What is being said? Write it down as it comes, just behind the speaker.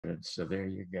Good. So there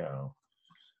you go.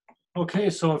 Okay,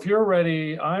 so if you're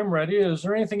ready, I'm ready. Is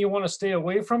there anything you want to stay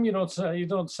away from? You don't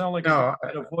sound like a guy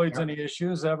that avoids any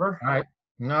issues ever.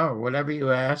 No, whatever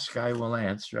you ask, I will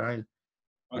answer. I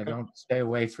Okay. don't stay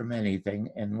away from anything.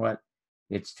 And what?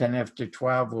 It's 10 after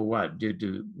 12 or what? Do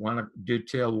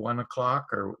till 1 o'clock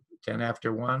or 10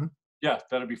 after 1? Yeah,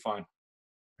 that'll be fine.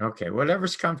 Okay,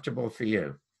 whatever's comfortable for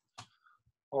you.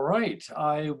 All right.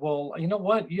 I will, you know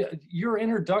what? Your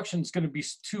introduction is going to be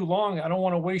too long. I don't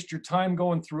want to waste your time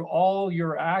going through all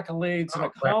your accolades and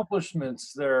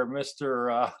accomplishments there,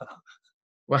 Mr.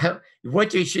 Well,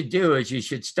 what you should do is you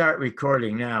should start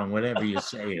recording now, and whatever you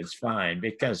say is fine,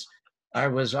 because I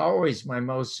was always my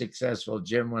most successful,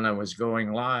 Jim, when I was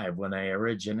going live, when I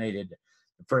originated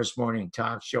the first morning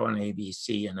talk show on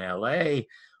ABC in LA,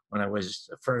 when I was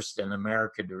the first in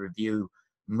America to review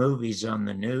movies on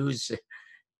the news.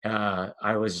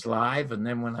 I was live, and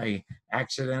then when I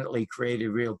accidentally created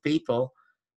Real People,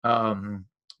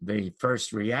 the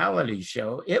first reality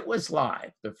show, it was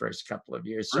live the first couple of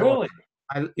years. So Really?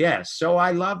 So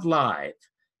I love live.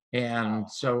 And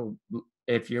so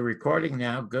if you're recording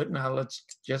now, good. Now let's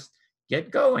just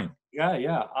get going.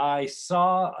 Yeah. I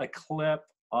saw a clip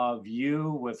of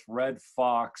you with Red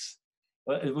Foxx.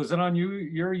 Was it on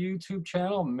your YouTube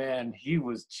channel? Man, he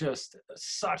was just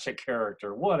such a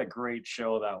character. What a great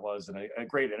show that was, and a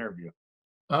great interview.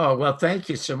 Oh, well, thank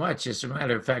you so much. As a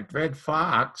matter of fact, Red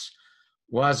Foxx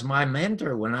was my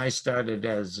mentor when I started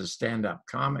as a stand-up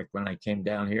comic when I came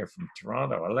down here from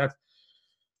Toronto.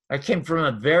 I came from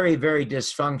a very, very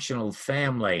dysfunctional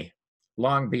family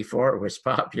long before it was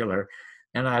popular.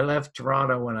 And I left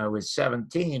Toronto when I was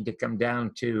 17 to come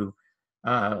down to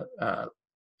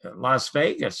Las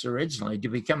Vegas originally to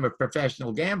become a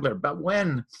professional gambler. But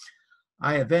when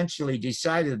I eventually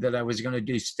decided that I was going to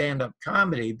do stand-up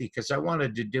comedy because I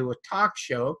wanted to do a talk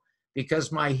show,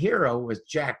 because my hero was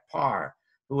Jack Paar,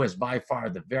 who was by far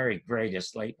the very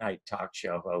greatest late-night talk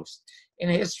show host in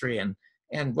history.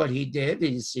 And what he did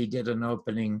is he did an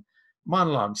opening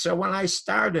monologue. So when I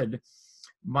started,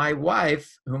 my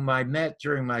wife, whom I met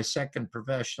during my second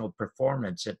professional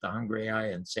performance at the Hungry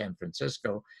Eye in San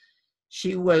Francisco,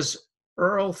 she was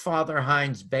Earl Father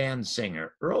Hines' band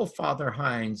singer. Earl Father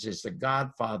Hines is the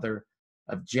godfather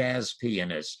of jazz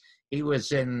pianists. He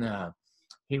was in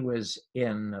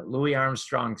Louis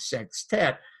Armstrong's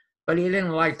sextet, but he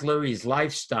didn't like Louis's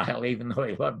lifestyle, even though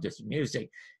he loved his music.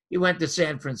 He went to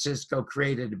San Francisco,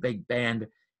 created a big band,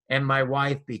 and my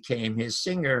wife became his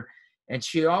singer. And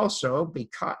she also,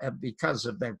 because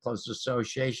of that close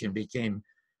association, became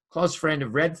close friend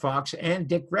of Red Foxx and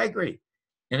Dick Gregory.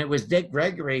 And it was Dick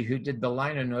Gregory who did the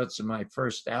liner notes of my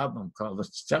first album called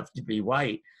It's Tough to Be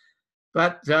White.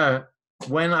 But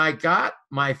when I got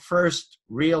my first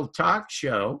real talk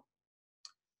show,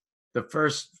 he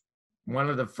was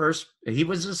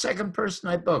the second person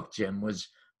I booked, Jim, was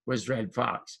Red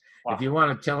Foxx. Wow. If you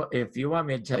want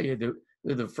me to tell you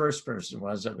who the first person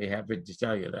was, I'd be happy to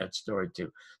tell you that story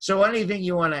too. So anything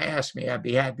you want to ask me, I'd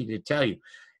be happy to tell you.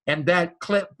 And that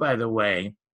clip, by the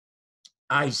way,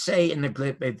 I say in the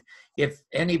clip, if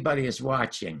anybody is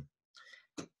watching,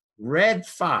 Red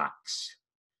Foxx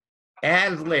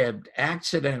ad-libbed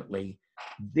accidentally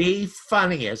the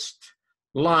funniest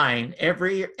line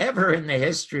ever in the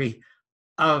history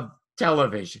of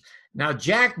television. Now,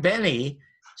 Jack Benny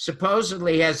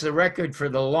supposedly has the record for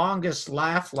the longest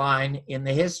laugh line in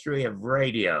the history of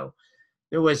radio.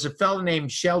 There was a fellow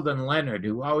named Sheldon Leonard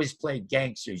who always played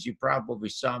gangsters. You probably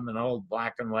saw him in old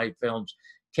black and white films.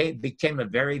 Became a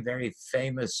very, very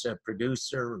famous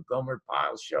producer, Gomer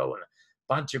Pyle Show and a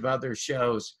bunch of other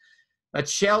shows. But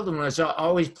Sheldon was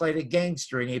always played a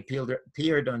gangster, and he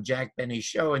appeared on Jack Benny's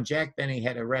show, and Jack Benny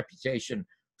had a reputation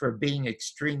for being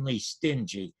extremely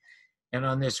stingy. And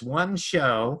on this one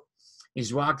show,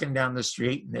 he's walking down the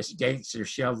street, and this gangster,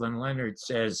 Sheldon Leonard,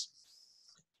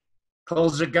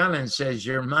 pulls a gun and says,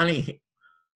 "Your money,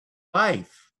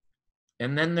 life."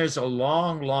 And then there's a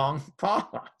long, long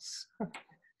pause.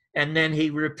 And then he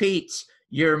repeats,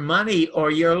 "Your money or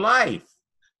your life."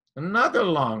 Another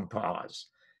long pause.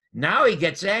 Now he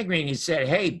gets angry and he said,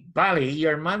 "Hey, buddy,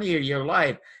 your money or your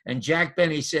life?" And Jack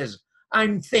Benny says,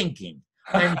 I'm thinking.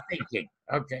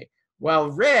 Okay. Well,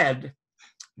 Red,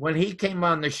 when he came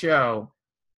on the show,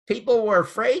 people were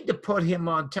afraid to put him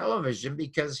on television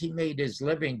because he made his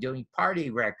living doing party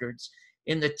records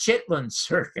in the Chitlin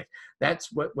circuit.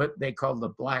 That's what they call the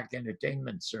black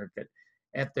entertainment circuit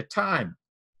at the time.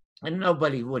 And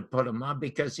nobody would put him on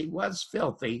because he was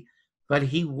filthy, but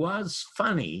he was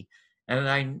funny.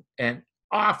 And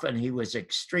often he was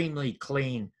extremely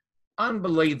clean,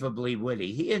 unbelievably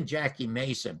witty. He and Jackie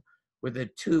Mason were the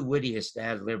two wittiest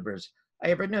ad-libbers I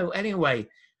ever knew. Anyway,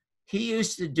 he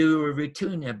used to do a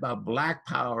routine about black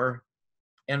power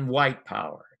and white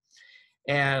power.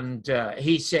 And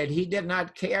he said he did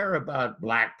not care about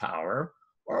black power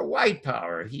or white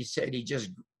power. He said he just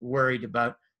worried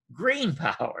about green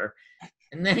power.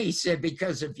 And then he said,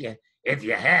 because if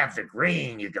you have the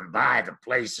green, you can buy the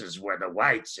places where the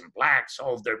whites and blacks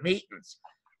hold their meetings,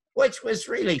 which was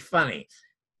really funny.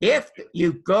 If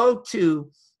you go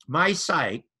to my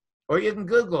site, or you can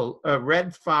Google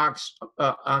Red Foxx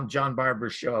on John Barbour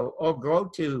Show, or go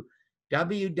to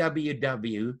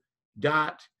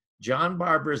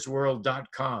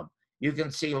www.johnbarbersworld.com. You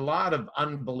can see a lot of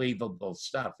unbelievable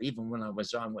stuff, even when I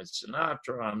was on with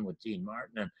Sinatra, on with Dean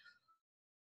Martin, and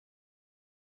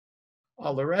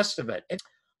all the rest of it.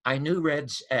 I knew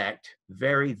Red's act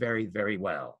very, very, very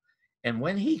well. And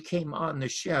when he came on the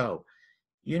show,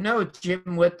 you know,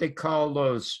 Jim, what they call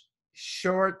those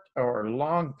short or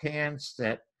long pants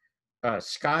that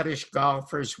Scottish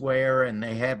golfers wear, and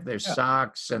they have their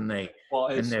socks and their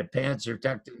pants are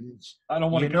tucked in. I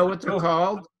don't want to. You know what they're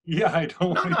called? Yeah, I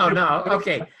don't. No.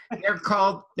 Okay, they're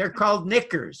called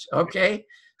knickers. Okay,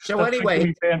 so that's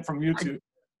anyway, banned from YouTube.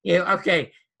 Yeah.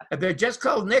 Okay, they're just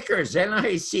called knickers.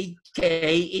 Nickers.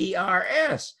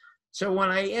 So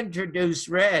when I introduce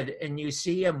Red and you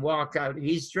see him walk out,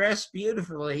 he's dressed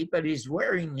beautifully, but he's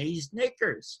wearing these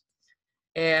knickers.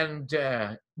 And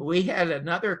we had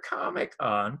another comic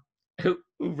on who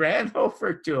ran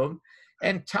over to him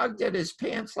and tugged at his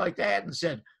pants like that and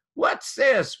said, "What's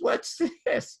this? What's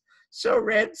this?" So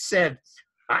Red said,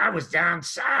 "I was down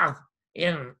south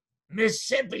in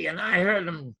Mississippi and I heard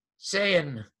him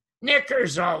saying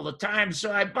knickers all the time,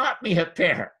 so I bought me a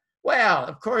pair." Well,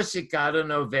 of course, it got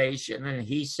an ovation, and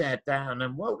he sat down.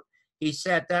 And he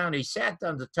sat down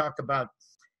to talk about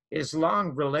his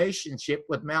long relationship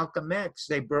with Malcolm X.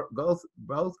 They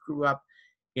both grew up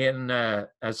in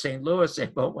St. Louis. They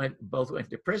both went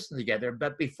to prison together.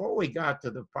 But before we got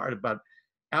to the part about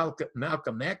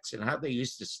Malcolm X and how they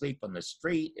used to sleep on the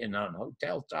street and on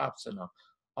hotel tops and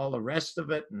all the rest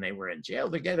of it, and they were in jail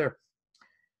together,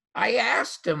 I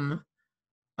asked him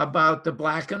about the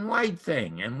black and white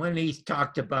thing. And when he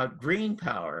talked about green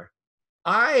power,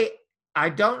 I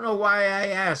don't know why I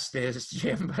asked this,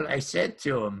 Jim, but I said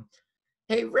to him,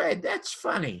 "Hey, Red, that's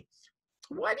funny.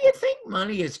 Why do you think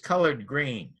money is colored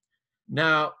green?"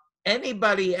 Now,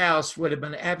 anybody else would have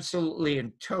been absolutely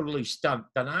and totally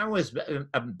stumped. And I was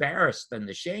embarrassed and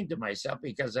ashamed of myself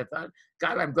because I thought,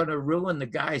 God, I'm going to ruin the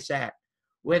guy's act.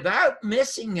 Without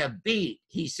missing a beat,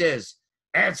 he says,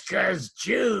 "That's because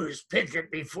Jews pick it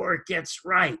before it gets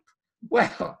ripe."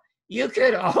 Well, you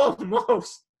could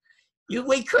almost,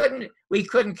 we couldn't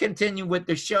continue with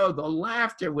the show. The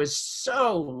laughter was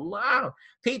so loud.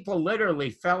 People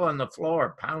literally fell on the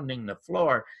floor, pounding the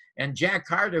floor. And Jack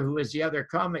Harder, who was the other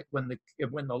comic, when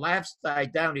the laughs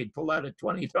died down, he'd pull out a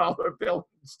 $20 bill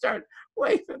and start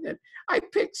waving it. I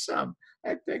picked some.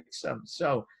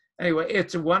 So anyway,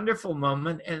 it's a wonderful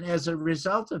moment. And as a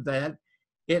result of that,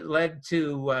 it led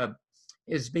to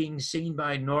his being seen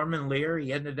by Norman Lear.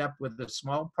 He ended up with a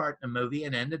small part in the movie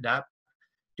and ended up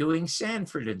doing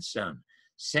Sanford and Son.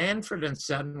 Sanford and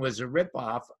Son was a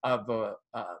ripoff of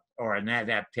or an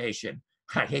adaptation.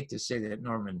 I hate to say that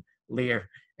Norman Lear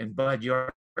and Bud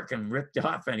Yorkin ripped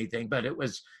off anything, but it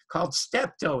was called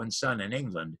Steptoe and Son in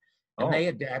England, and they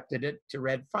adapted it to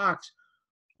Red Foxx.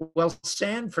 Well,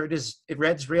 Sanford is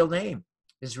Red's real name.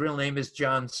 His real name is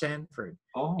John Sanford.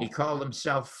 He called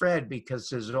himself Fred because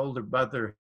his older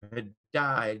brother had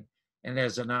died, and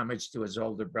as an homage to his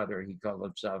older brother, he called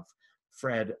himself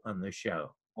Fred on the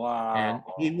show. Wow. And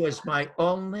he was my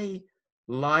only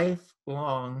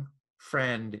lifelong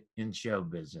friend in show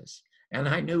business. And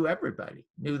I knew everybody,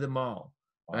 knew them all.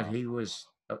 Wow. But he was,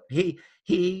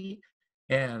 he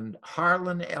and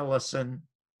Harlan Ellison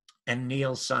and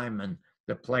Neil Simon,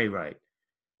 the playwright.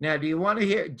 Now, do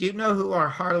you know who our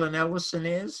Harlan Ellison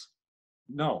is?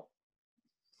 No.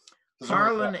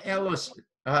 Harlan Ellison.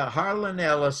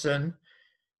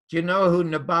 Do you know who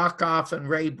Nabokov and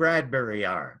Ray Bradbury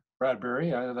are? Bradbury,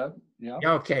 yeah.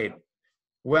 Okay.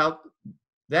 Well,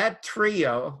 that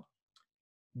trio,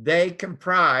 they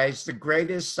comprise the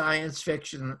greatest science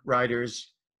fiction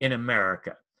writers in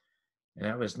America. And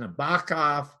that was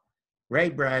Nabokov, Ray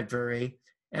Bradbury,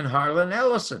 and Harlan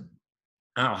Ellison.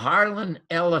 Now, Harlan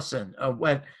Ellison,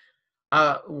 when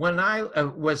I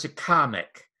was a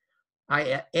comic,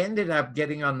 I ended up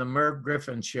getting on the Merv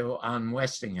Griffin show on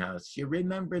Westinghouse. You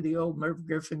remember the old Merv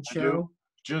Griffin show? I do.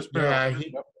 Just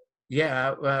barely.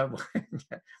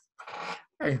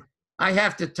 I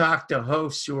have to talk to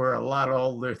hosts who are a lot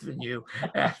older than you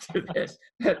after this.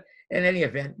 But In any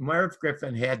event, Merv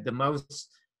Griffin had the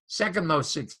second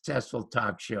most successful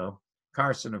talk show.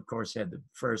 Carson, of course, had the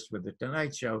first with the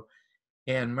Tonight Show,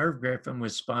 and Merv Griffin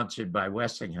was sponsored by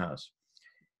Westinghouse.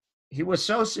 He was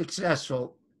so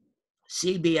successful,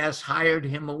 CBS hired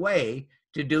him away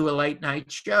to do a late night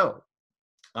show.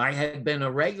 I had been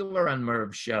a regular on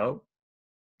Merv's show,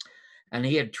 and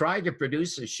he had tried to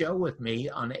produce a show with me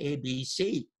on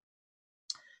ABC.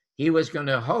 He was going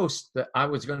to host, I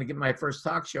was going to get my first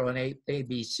talk show on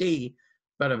ABC,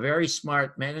 but a very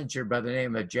smart manager by the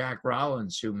name of Jack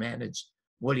Rollins, who managed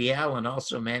Woody Allen,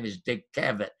 also managed Dick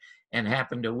Cavett, and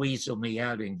happened to weasel me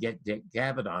out and get Dick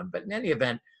Cavett on. But in any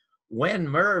event, when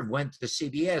Merv went to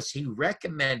CBS, he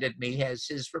recommended me as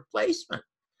his replacement.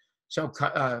 So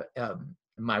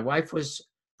my wife was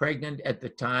pregnant at the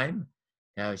time.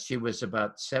 She was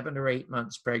about 7 or 8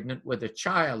 months pregnant with a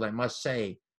child, I must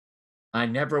say, I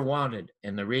never wanted.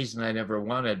 And the reason I never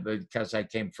wanted, because I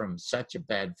came from such a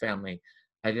bad family,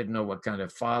 I didn't know what kind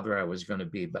of father I was going to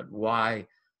be, but why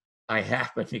I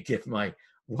happened to give my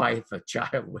wife a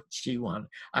child, what she wanted.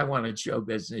 I wanted show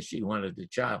business, she wanted the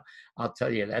child. I'll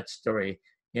tell you that story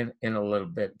in a little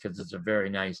bit, because it's a very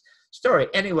nice story.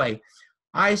 Anyway,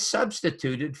 I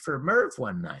substituted for Merv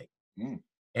one night.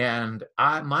 And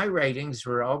my ratings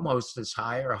were almost as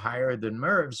high or higher than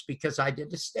Merv's, because I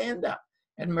did a stand-up.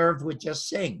 And Merv would just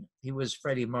sing. He was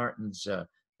Freddie Martin's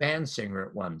band singer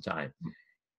at one time.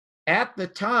 At the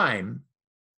time,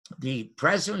 the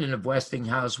president of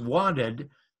Westinghouse wanted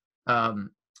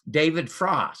David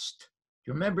Frost.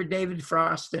 Do you remember David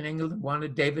Frost in England?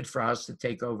 Wanted David Frost to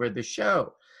take over the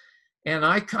show. And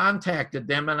I contacted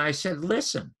them and I said,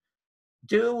 listen,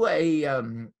 do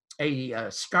a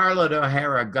Scarlett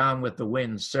O'Hara Gone with the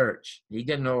Wind search. He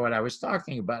didn't know what I was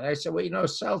talking about. I said, well,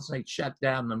 Selznick shut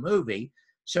down the movie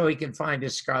so he can find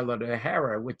his Scarlett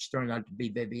O'Hara, which turned out to be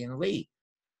Vivian Leigh.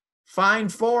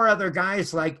 Find 4 other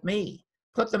guys like me,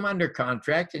 put them under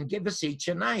contract and give us each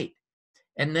a night.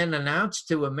 And then announce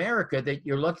to America that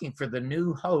you're looking for the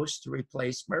new host to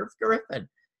replace Merv Griffin.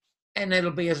 And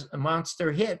it'll be a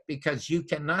monster hit, because you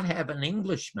cannot have an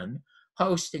Englishman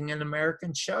hosting an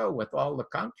American show with all the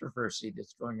controversy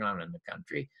that's going on in the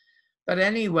country. But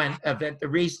anyway, the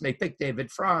reason they picked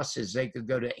David Frost is they could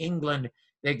go to England,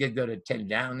 they could go to 10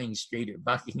 Downing Street or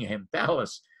Buckingham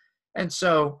Palace. And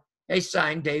so they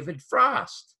signed David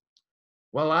Frost.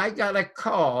 Well, I got a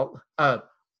call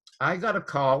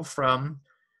from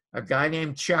a guy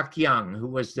named Chuck Young, who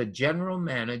was the general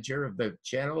manager of the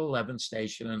Channel 11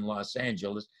 station in Los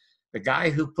Angeles, the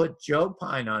guy who put Joe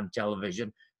Pine on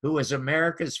television, who was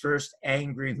America's first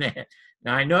angry man.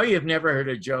 Now, I know you've never heard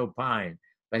of Joe Pine,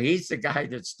 but he's the guy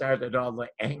that started all the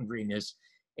angriness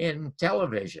in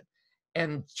television.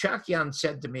 And Chuck Young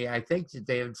said to me, I think that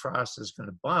David Frost is going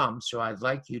to bomb, so I'd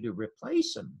like you to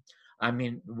replace him. I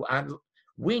mean,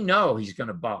 we know he's going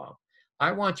to bomb.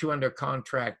 I want you under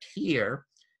contract here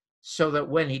so that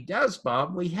when he does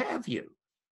bomb, we have you.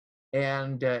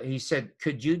 And he said,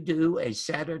 could you do a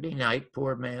Saturday night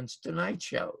Poor Man's Tonight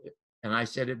Show? And I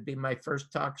said, it'd be my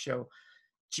first talk show.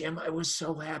 Jim, I was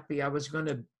so happy. I was going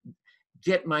to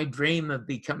get my dream of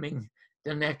becoming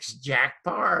the next Jack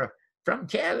Paar from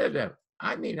Canada.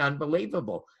 I mean,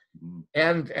 unbelievable.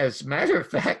 And as a matter of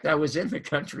fact, I was in the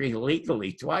country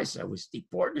illegally twice. I was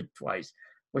deported twice,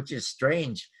 which is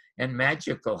strange and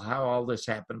magical how all this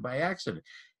happened by accident.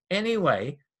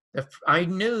 Anyway, I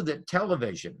knew that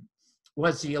television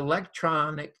was the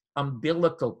electronic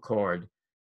umbilical cord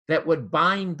that would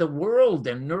bind the world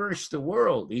and nourish the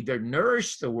world, either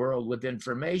nourish the world with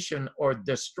information or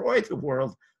destroy the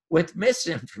world with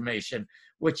misinformation,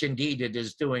 which indeed it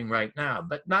is doing right now,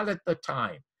 but not at the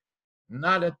time.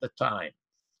 Not at the time.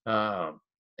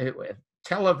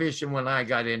 Television, when I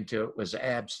got into it, was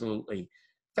absolutely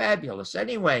fabulous.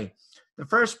 Anyway, the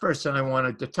first person I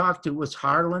wanted to talk to was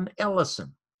Harlan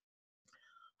Ellison.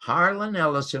 Harlan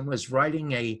Ellison was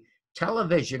writing a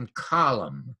television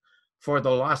column for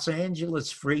the Los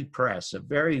Angeles Free Press, a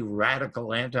very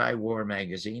radical anti-war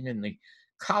magazine, and the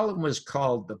column was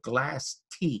called The Glass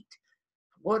Teat.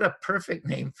 What a perfect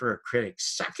name for a critic,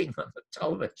 sucking on the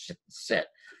television set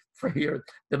for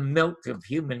the milk of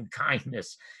human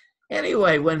kindness.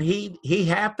 Anyway, when he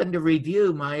happened to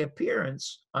review my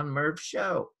appearance on Merv's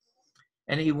show,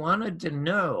 and he wanted to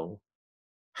know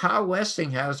how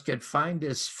Westinghouse could find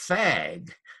this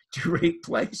fag to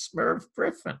replace Merv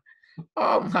Griffin.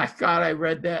 Oh my God, I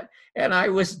read that and I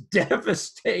was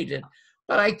devastated.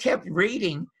 But I kept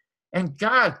reading, and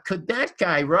God, could that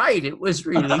guy write? It was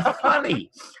really funny.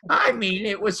 I mean,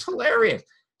 it was hilarious.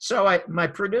 So my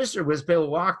producer was Bill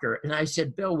Walker, and I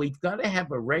said, Bill, we've got to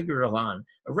have a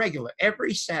regular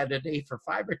every Saturday for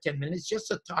 5 or 10 minutes just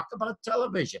to talk about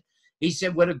television. He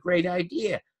said, what a great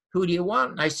idea. Who do you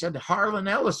want? And I said, Harlan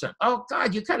Ellison. Oh,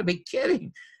 God, you got to be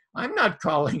kidding. I'm not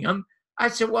calling him. I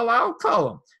said, well, I'll call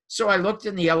him. So I looked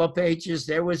in the yellow pages.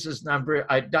 There was his number.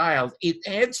 I dialed. It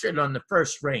answered on the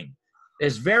first ring.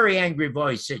 This very angry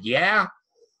voice said, yeah?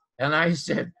 And I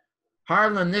said,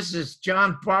 Harlan, this is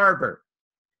John Barbour.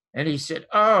 And he said,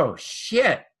 oh,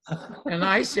 shit. And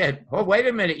I said, oh, wait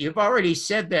a minute. You've already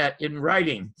said that in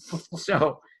writing.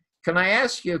 So can I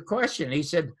ask you a question? He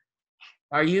said,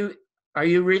 are you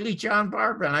really John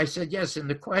Barbour? And I said, yes. And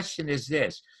the question is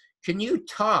this. Can you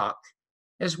talk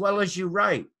as well as you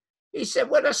write? He said,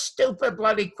 what a stupid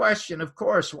bloody question. Of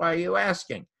course. Why are you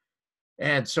asking?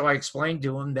 And so I explained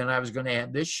to him that I was going to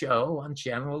have this show on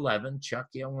Channel 11. Chuck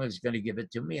Young was going to give it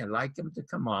to me. I'd like him to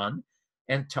come on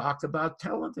and talk about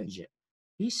television.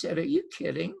 He said, are you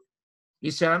kidding?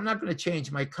 He said, I'm not going to change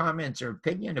my comments or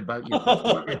opinion about your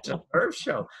performance at Earth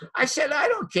Show. I said, I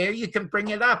don't care. You can bring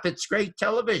it up. It's great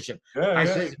television. I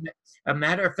said, a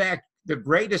matter of fact, the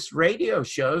greatest radio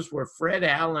shows were Fred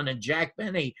Allen and Jack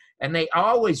Benny, and they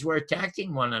always were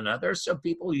attacking one another. So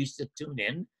people used to tune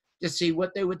in to see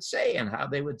what they would say and how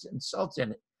they would insult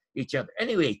each other.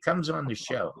 Anyway, he comes on the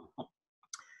show.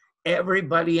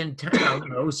 Everybody in town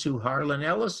knows who Harlan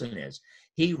Ellison is.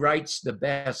 He writes the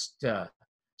best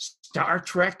Star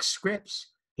Trek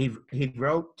scripts. He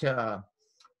wrote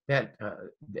that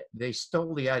they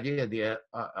stole the idea of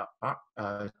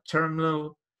the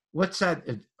terminal. What's that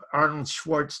Arnold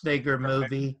Schwarzenegger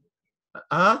movie?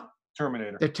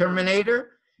 Terminator. The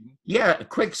Terminator? Yeah, a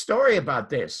quick story about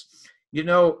this. You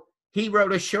know, he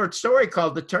wrote a short story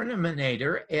called The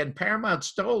Terminator, and Paramount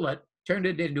stole it, turned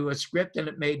it into a script, and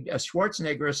it made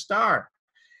Schwarzenegger a star.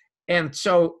 And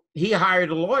so he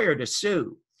hired a lawyer to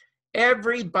sue.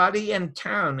 Everybody in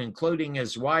town, including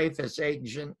his wife, his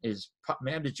agent, his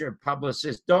manager,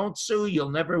 publicist, don't sue, you'll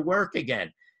never work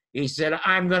again. He said,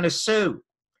 I'm going to sue.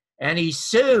 And he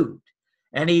sued,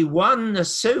 and he won the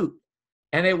suit.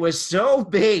 And it was so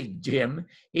big, Jim,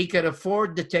 he could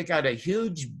afford to take out a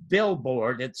huge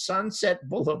billboard at Sunset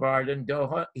Boulevard in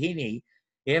Doheny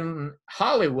in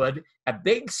Hollywood, a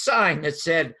big sign that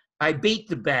said, I beat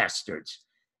the bastards.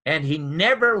 And he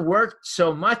never worked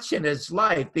so much in his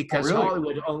life because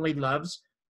Hollywood only loves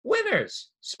winners.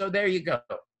 So there you go.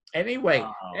 Anyway,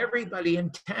 everybody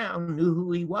in town knew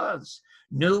who he was,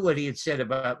 knew what he had said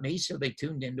about me, so they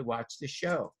tuned in to watch the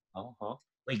show.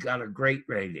 We got a great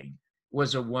rating. It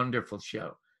was a wonderful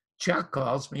show. Chuck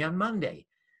calls me on Monday,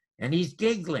 and he's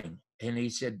giggling. And he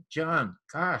said, John,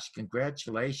 gosh,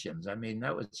 congratulations. I mean,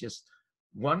 that was just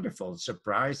wonderful.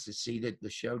 Surprised to see that the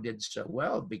show did so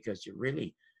well because you're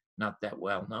really not that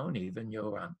well known. Even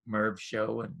you're on Merv's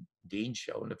show and Dean's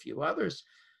show and a few others.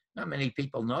 Not many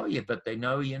people know you, but they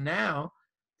know you now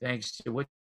thanks to what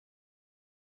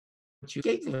you're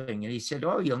giggling. And he said,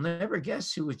 oh, you'll never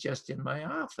guess who was just in my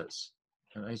office.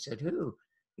 And I said, who?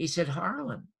 He said,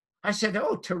 Harlan. I said,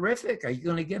 oh, terrific. Are you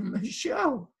going to give him a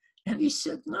show? And he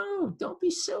said, no, don't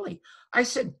be silly. I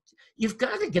said, you've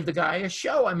got to give the guy a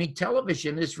show. I mean,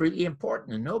 television is really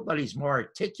important, and nobody's more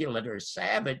articulate or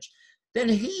savage than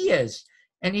he is.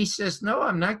 And he says, no,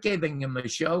 I'm not giving him a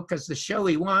show because the show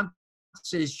he wants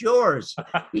is yours.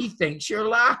 He thinks you're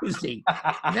lousy.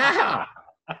 Now,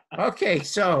 okay,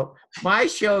 so my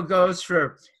show goes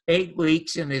for 8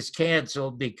 weeks and is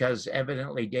canceled because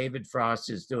evidently David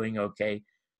Frost is doing okay.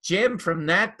 Jim, from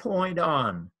that point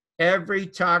on, every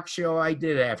talk show I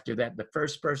did after that, the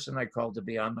first person I called to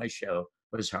be on my show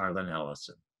was Harlan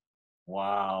Ellison.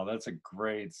 Wow, that's a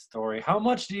great story. How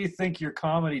much do you think your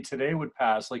comedy today would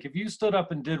pass? Like if you stood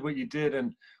up and did what you did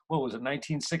in, what was it,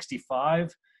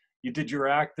 1965? You did your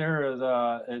act there.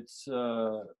 It's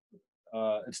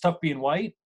Tough Being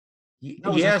White.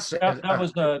 Yes, that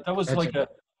was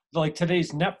like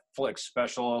today's Netflix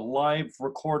special, a live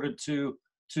recorded to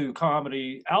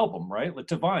comedy album, right? Like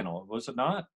to vinyl, was it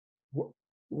not?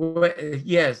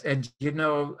 Yes, and you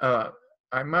know,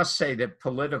 I must say that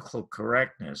political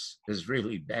correctness is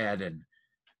really bad in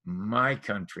my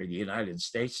country, the United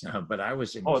States now. But I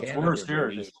was in Canada. It's worse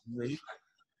here.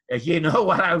 You know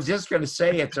what? I was just going to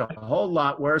say it's a whole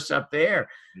lot worse up there.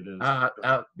 It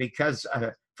is. Because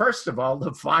first of all,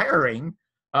 the firing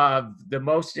of the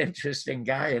most interesting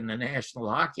guy in the National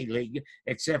Hockey League,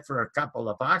 except for a couple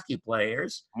of hockey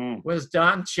players, was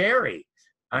Don Cherry.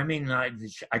 I mean,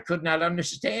 I could not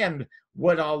understand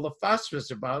what all the fuss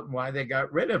was about and why they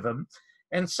got rid of him.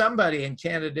 And somebody in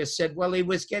Canada said, well, he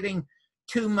was getting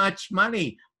too much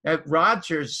money.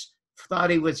 Rogers thought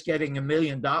he was getting $1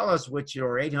 million, which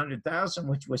or 800,000,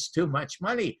 which was too much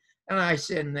money. And I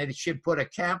said they should put a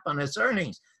cap on his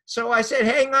earnings. So I said,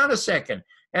 hang on a second.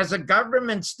 Has the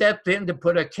government stepped in to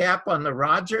put a cap on the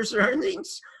Rogers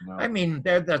earnings? No. I mean,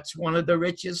 that's one of the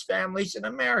richest families in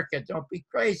America. Don't be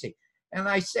crazy. And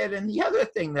I said, and the other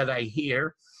thing that I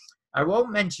hear, I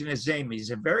won't mention his name.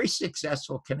 He's a very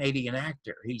successful Canadian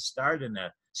actor. He starred in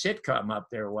a sitcom up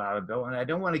there a while ago, and I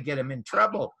don't want to get him in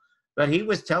trouble. But he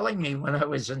was telling me when I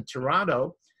was in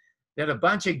Toronto that a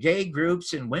bunch of gay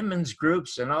groups and women's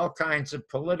groups and all kinds of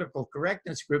political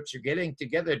correctness groups are getting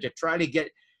together to try to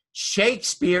get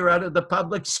Shakespeare out of the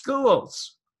public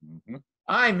schools. Mm-hmm.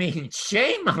 I mean,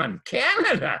 shame on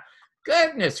Canada.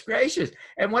 Goodness gracious.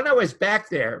 And when I was back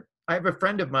there, I have a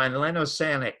friend of mine, Len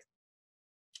Osanic,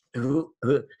 who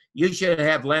you should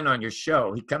have Len on your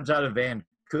show. He comes out of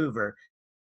Vancouver.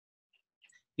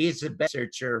 He's the best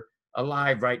researcher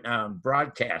alive right now in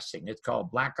broadcasting. It's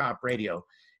called Black Op Radio.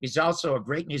 He's also a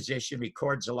great musician,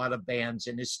 records a lot of bands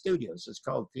in his studios. It's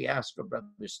called Fiasco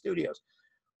Brothers Studios.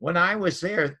 When I was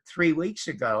there 3 weeks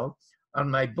ago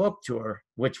on my book tour,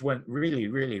 which went really,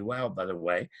 really well, by the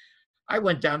way, I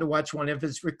went down to watch one of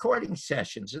his recording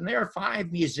sessions, and there are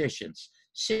 5 musicians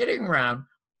sitting around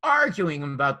arguing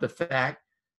about the fact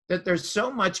that there's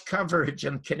so much coverage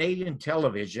on Canadian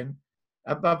television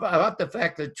about the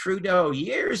fact that Trudeau,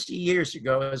 years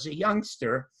ago, as a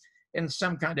youngster, in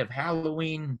some kind of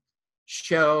Halloween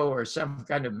show or some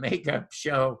kind of makeup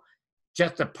show,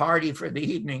 just a party for the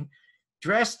evening,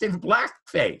 dressed in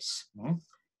blackface. Mm-hmm.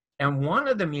 And one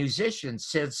of the musicians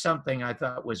said something I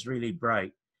thought was really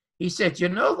bright. He said, you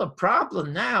know, the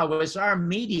problem now is our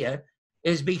media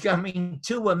is becoming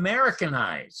too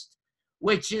Americanized,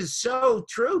 which is so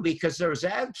true because there's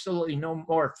absolutely no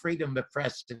more freedom of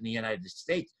press in the United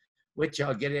States, which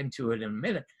I'll get into it in a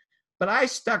minute. But I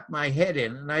stuck my head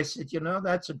in and I said, you know,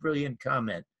 that's a brilliant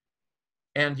comment.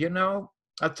 And, you know,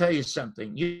 I'll tell you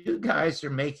something. You guys are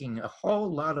making a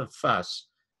whole lot of fuss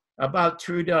about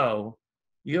Trudeau,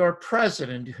 your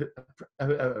president,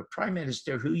 prime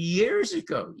minister, who years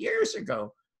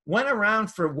ago, went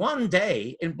around for one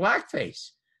day in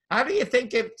blackface. How do you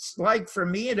think it's like for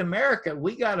me in America?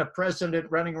 We got a president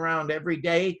running around every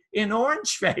day in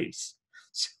orange face.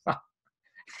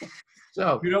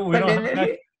 So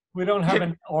we don't have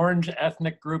an orange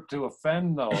ethnic group to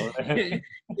offend, though.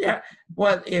 Yeah.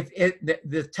 Well,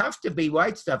 the tough to be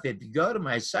white stuff, if you go to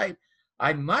my site,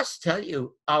 I must tell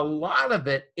you, a lot of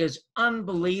it is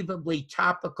unbelievably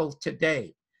topical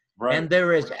today. Right. And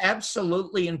there is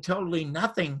absolutely and totally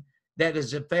nothing that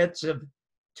is offensive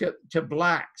to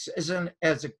blacks. As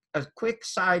a quick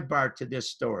sidebar to this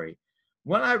story,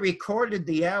 when I recorded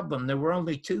the album, there were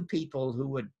only 2 people who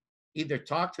would either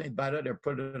talk to me about it or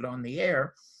put it on the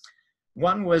air.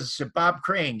 One was Bob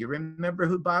Crane. You remember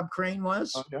who Bob Crane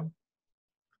was? Oh, yeah.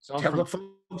 Tell the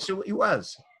folks who he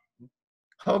was.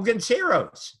 Hogan's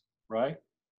Heroes. Right.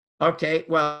 Okay,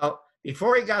 well,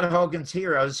 before he got Hogan's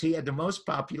Heroes, he had the most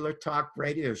popular talk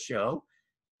radio show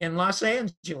in Los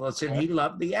Angeles, and he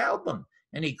loved the album.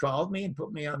 And he called me and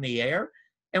put me on the air,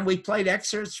 and we played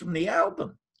excerpts from the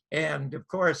album. And, of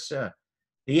course,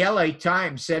 the LA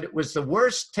Times said it was the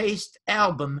worst taste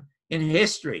album in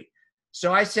history.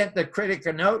 So I sent the critic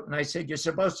a note, and I said, you're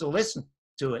supposed to listen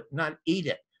to it, not eat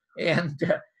it.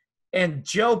 And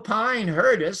Joe Pine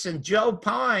heard us, and Joe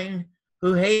Pine,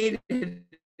 who hated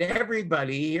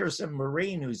everybody, here's a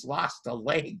Marine who's lost a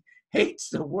leg, hates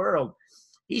the world.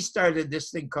 He started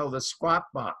this thing called the Squawk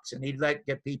Box, and he'd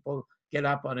get people get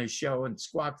up on his show and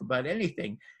squawk about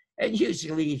anything. And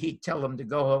usually he'd tell them to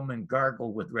go home and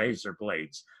gargle with razor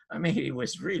blades. I mean, he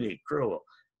was really cruel.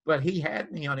 But he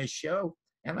had me on his show,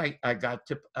 and I got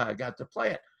to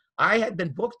play it. I had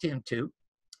been booked into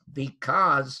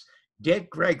because Dick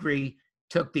Gregory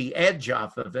took the edge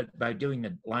off of it by doing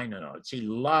the liner notes. He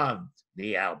loved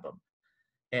the album.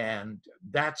 And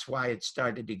that's why it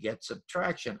started to get some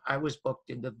traction. I was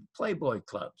booked into the Playboy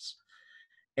clubs.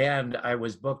 And I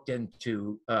was booked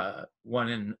into one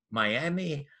in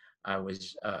Miami. I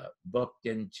was booked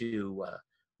into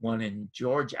one in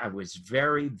Georgia. I was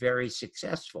very, very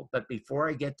successful. But before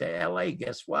I get to LA,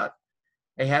 guess what?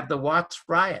 They have the Watts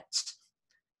riots.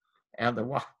 And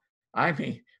I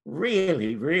mean,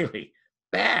 really, really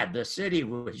bad. The city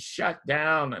was shut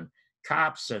down, and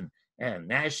cops and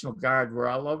National Guard were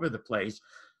all over the place.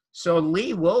 So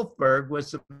Lee Wolfberg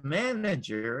was the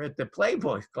manager at the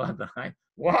Playboy Club. And I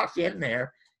walk in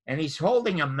there, and he's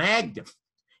holding a magnum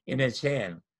in his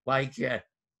hand, like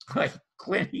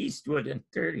Clint Eastwood in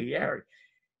 30 Harry.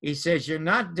 He says, you're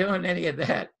not doing any of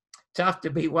that. tough to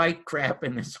be white crap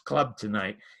in this club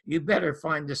tonight. You better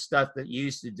find the stuff that you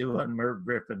used to do on Merv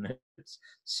Griffin that's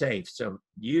safe. So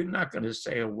you're not going to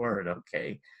say a word,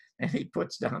 okay? And he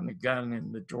puts down the gun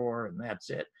in the drawer, and that's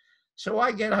it. So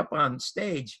I get up on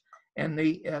stage, and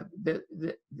the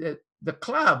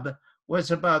club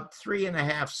was about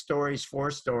 3.5 stories,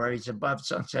 4 stories above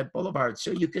Sunset Boulevard.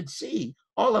 So you could see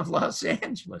all of Los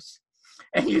Angeles,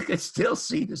 and you could still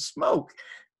see the smoke.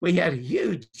 We had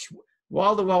huge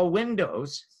wall-to-wall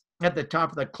windows at the top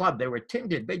of the club. They were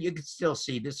tinted, but you could still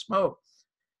see the smoke.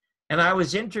 And I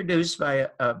was introduced by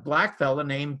a black fella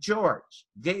named George.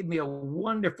 Gave me a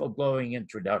wonderful, glowing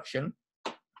introduction.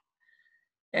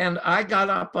 And I got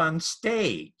up on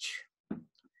stage.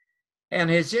 And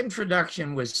his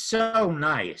introduction was so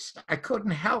nice, I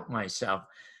couldn't help myself.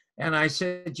 And I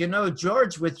said, you know,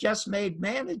 George was just made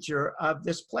manager of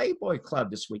this Playboy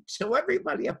Club this week. So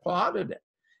everybody applauded it.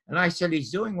 And I said,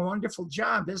 he's doing a wonderful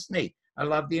job, isn't he? I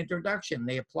love the introduction.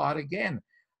 They applaud again.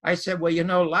 I said, well, you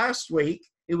know, last week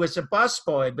he was a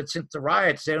busboy, but since the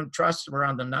riots, they don't trust him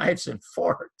around the knives and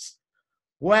forks.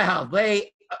 Well,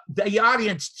 the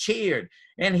audience cheered,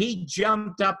 and he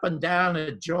jumped up and down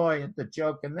in joy at the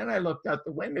joke. And then I looked out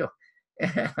the window,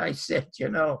 and I said, you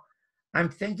know, I'm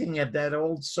thinking of that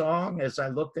old song as I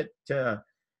look at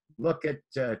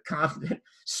Compton,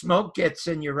 smoke gets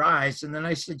in your eyes. And then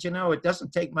I said, you know, it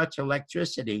doesn't take much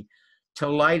electricity to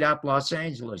light up Los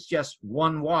Angeles, just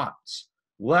 1 watt.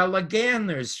 Well, again,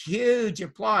 there's huge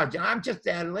applause. I'm just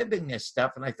ad-libbing this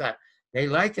stuff. And I thought, they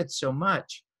like it so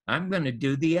much, I'm going to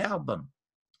do the album.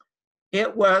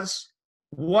 It was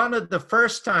one of the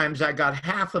first times I got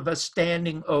half of a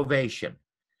standing ovation.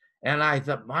 And I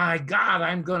thought, my God,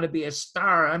 I'm going to be a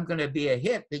star. I'm going to be a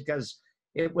hit, because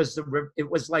it was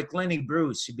like Lenny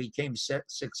Bruce, who became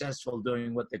successful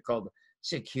doing what they called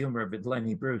sick humor with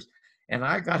Lenny Bruce. And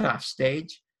I got off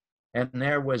stage, and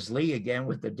there was Lee again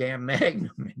with the damn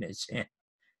Magnum in his hand.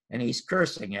 And he's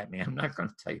cursing at me. I'm not going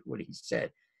to tell you what he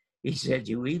said. He said,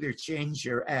 you either change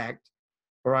your act,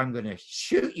 or I'm going to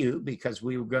shoot you, because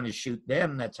we were going to shoot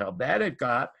them. That's how bad it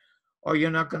got. Or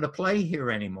you're not going to play here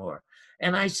anymore.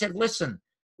 And I said, listen,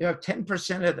 you know,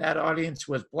 10% of that audience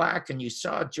was black, and you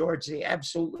saw George, they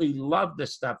absolutely loved the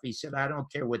stuff. He said, I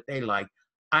don't care what they like.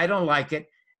 I don't like it,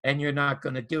 and you're not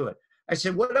going to do it. I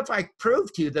said, what if I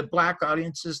prove to you that black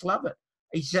audiences love it?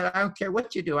 He said, I don't care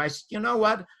what you do. I said, you know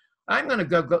what? I'm going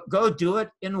to go do it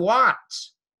in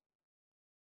watts.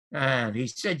 And he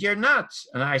said, you're nuts.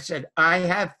 And I said, I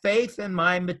have faith in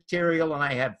my material, and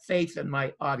I have faith in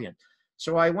my audience.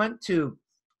 So I went to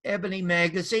Ebony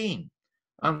Magazine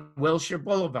on Wilshire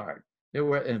Boulevard.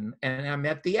 And I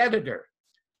met the editor.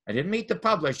 I didn't meet the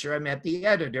publisher. I met the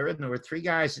editor, and there were 3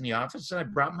 guys in the office, and I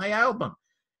brought my album.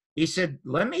 He said,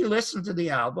 let me listen to the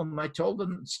album. I told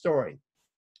him the story.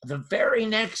 The very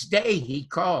next day he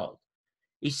called.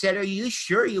 He said, are you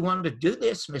sure you want to do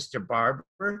this, Mr.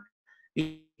 Barbour?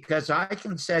 Because I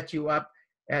can set you up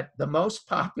at the most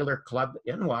popular club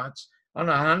in Watts on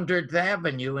 100th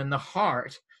Avenue in the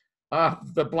heart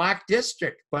of the Black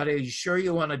District. But are you sure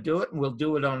you want to do it? And we'll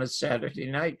do it on a Saturday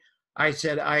night. I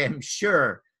said, I am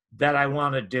sure that I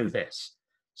want to do this.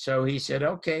 So he said,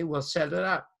 okay, we'll set it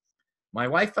up. My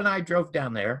wife and I drove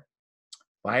down there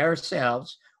by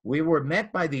ourselves. We were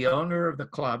met by the owner of the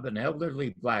club, an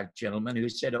elderly black gentleman, who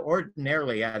said,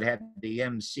 ordinarily I'd had the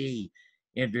MC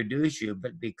introduce you,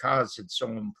 but because it's so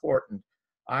important,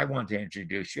 I want to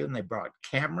introduce you. And they brought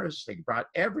cameras, they brought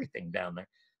everything down there.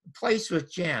 The place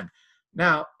was jammed.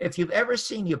 Now, if you've ever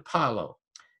seen the Apollo,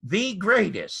 the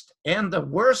greatest and the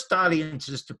worst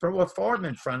audiences to perform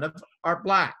in front of are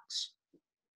blacks.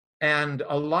 And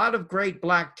a lot of great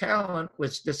black talent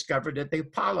was discovered at the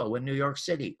Apollo in New York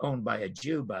City, owned by a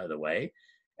Jew, by the way.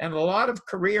 And a lot of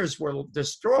careers were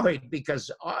destroyed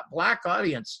because black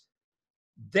audience,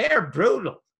 they're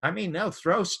brutal. I mean, they'll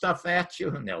throw stuff at you,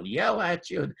 and they'll yell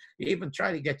at you, and even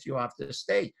try to get you off the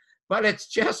stage. But it's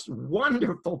just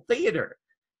wonderful theater.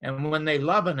 And when they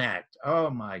love an act, oh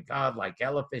my God, like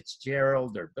Ella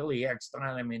Fitzgerald or Billy Eckstein,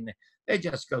 I mean, they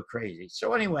just go crazy.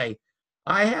 So anyway,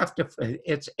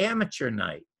 it's amateur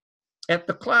night at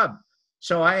the club.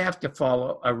 So I have to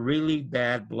follow a really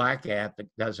bad black act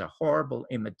that does a horrible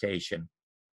imitation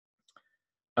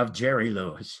of Jerry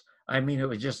Lewis. I mean, it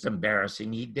was just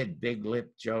embarrassing. He did big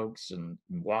lip jokes and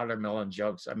watermelon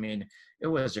jokes. I mean, it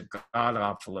was a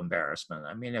god-awful embarrassment.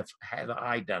 I mean, if had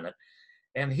I done it.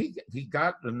 And he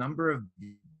got a number of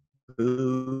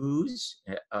boos,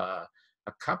 a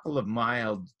couple of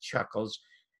mild chuckles,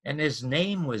 and his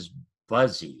name was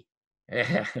Buzzy.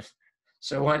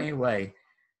 So anyway,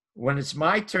 when it's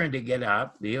my turn to get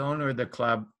up, the owner of the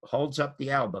club holds up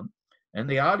the album, And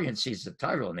the audience sees the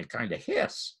title and they kind of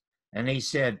hiss. And he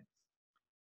said,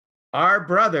 our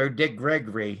brother, Dick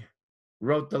Gregory,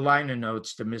 wrote the liner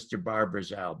notes to Mr.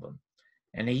 Barbour's album.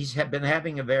 And he's been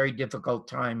having a very difficult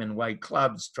time in white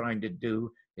clubs trying to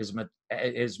do his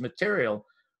material,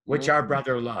 which our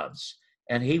brother loves.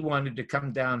 And he wanted to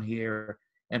come down here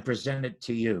and present it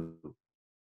to you.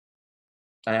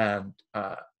 And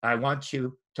I want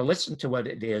you to listen to what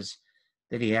it is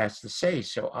that he has to say.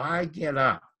 So I get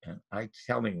up and I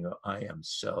tell you, I am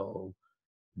so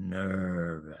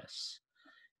nervous.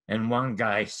 And one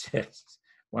guy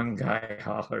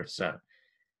hollers out,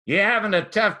 you having a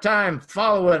tough time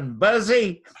following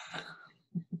Buzzy?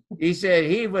 He said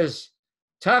he was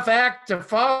tough act to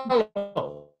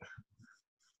follow.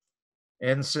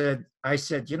 And I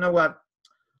said, you know what?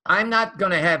 I'm not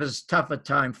going to have as tough a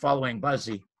time following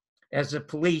Buzzy as the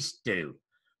police do.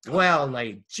 Well,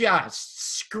 they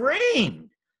just screamed.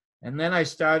 And then I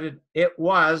started, it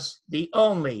was the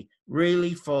only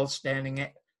really full standing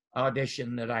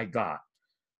audition that I got.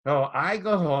 So I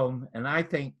go home and I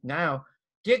think now,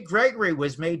 Dick Gregory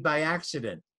was made by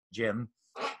accident, Jim.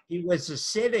 He was a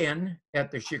sit-in at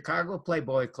the Chicago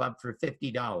Playboy Club for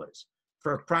 $50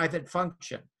 for a private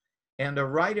function. And a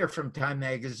writer from Time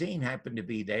Magazine happened to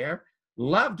be there,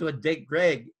 loved what Dick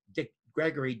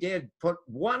Gregory did, put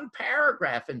one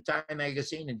paragraph in Time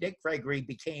Magazine, and Dick Gregory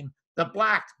became the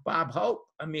Black Bob Hope.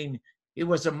 I mean, he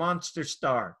was a monster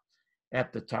star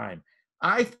at the time.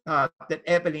 I thought that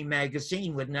Ebony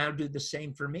Magazine would now do the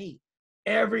same for me.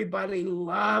 Everybody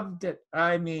loved it.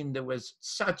 I mean, there was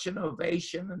such an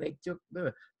ovation, and they took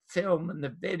the film and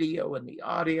the video and the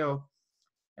audio.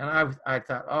 And I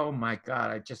thought, oh my God,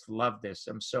 I just love this.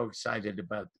 I'm so excited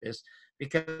about this,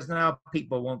 because now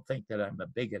people won't think that I'm a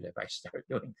bigot if I start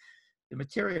doing the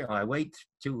material. I wait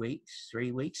 2 weeks,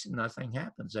 3 weeks, and nothing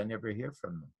happens. I never hear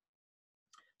from them.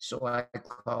 So I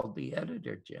called the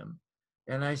editor, Jim,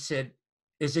 and I said,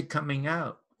 is it coming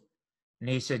out? And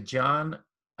he said, John,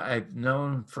 I've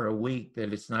known for a week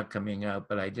that it's not coming out,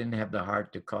 but I didn't have the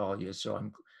heart to call you.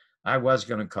 So I was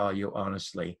going to call you,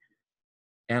 honestly.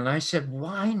 And I said,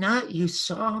 why not? You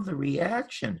saw the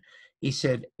reaction. He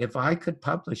said, if I could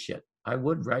publish it, I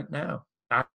would right now.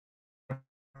 I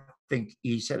think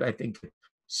it's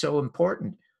so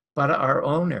important. But our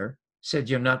owner said,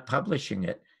 you're not publishing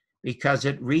it because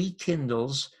it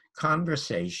rekindles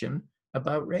conversation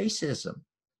about racism.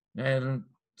 And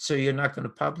so you're not going to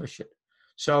publish it.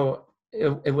 So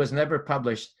it was never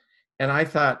published. And I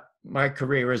thought my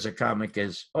career as a comic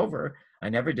is over. I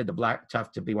never did the black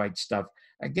tough to be white stuff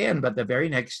again. But the very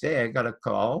next day, I got a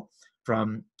call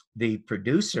from the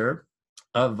producer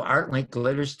of Art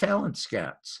Linklater's Talent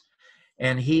Scouts.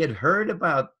 And he had heard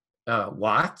about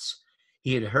Watts.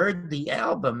 He had heard the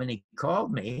album, and he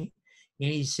called me. And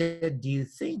he said, do you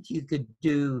think you could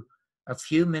do a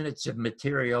few minutes of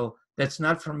material that's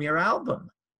not from your album?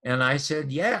 And I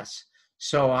said, yes.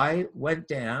 So I went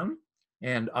down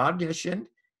and auditioned.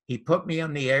 He put me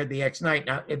on the air the next night.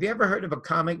 Now, have you ever heard of a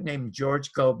comic named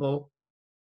George Gobel?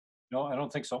 No, I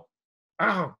don't think so.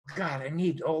 Oh, God, I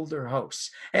need older hosts.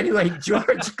 Anyway,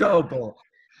 George Gobel.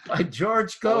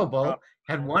 George Gobel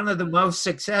had one of the most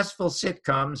successful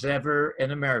sitcoms ever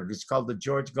in America. It's called The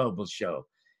George Gobel Show.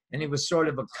 And he was sort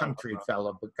of a country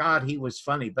fellow, but God, he was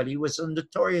funny. But he was a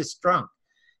notorious drunk.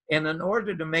 And in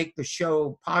order to make the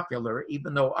show popular,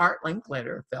 even though Art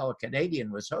Linklater, a fellow Canadian,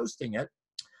 was hosting it,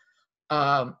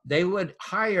 they would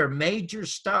hire major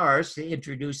stars to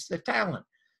introduce the talent.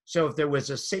 So if there was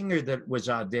a singer that was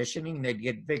auditioning, they'd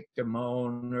get Vic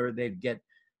Damone or they'd get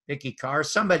Vicky Carr,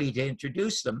 somebody to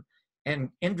introduce them. And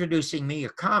introducing me, a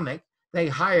comic, they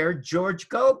hired George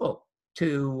Gobel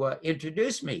to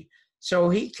introduce me. So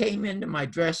he came into my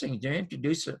dressing to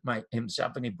introduce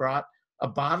himself, and he brought a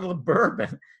bottle of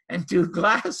bourbon and 2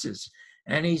 glasses.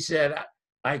 And he said,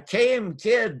 I came,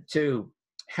 kid, to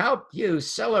help you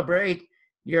celebrate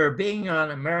your being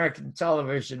on American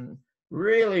television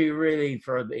really, really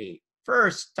for the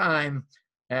first time.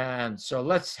 And so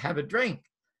let's have a drink.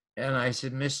 And I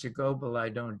said, Mr. Gobel, I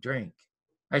don't drink.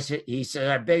 He said,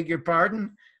 I beg your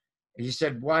pardon? He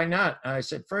said, why not? I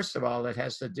said, first of all, it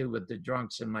has to do with the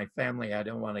drunks in my family. I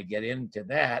don't want to get into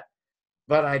that,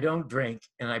 but I don't drink,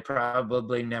 and I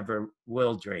probably never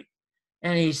will drink.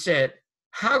 And he said,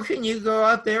 how can you go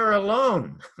out there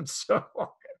alone? So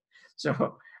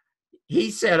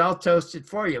he said, I'll toast it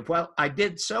for you. Well, I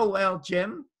did so well,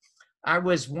 Jim. I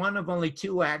was one of only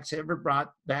 2 acts ever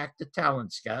brought back to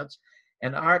Talent Scouts.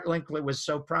 And Art Linkler was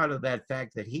so proud of that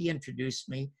fact that he introduced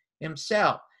me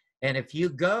himself. And if you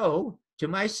go to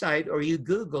my site or you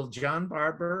Google John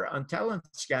Barbour on Talent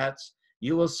Scouts,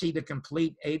 you will see the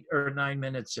complete 8 or 9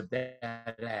 minutes of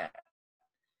that ad.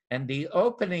 And the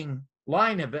opening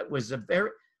line of it was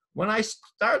when I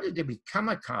started to become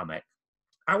a comic,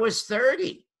 I was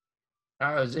 30.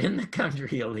 I was in the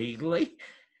country illegally,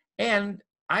 and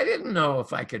I didn't know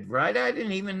if I could write. I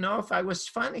didn't even know if I was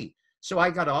funny. So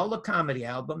I got all the comedy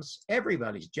albums,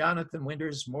 everybody's, Jonathan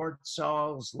Winters, Mort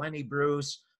Sauls, Lenny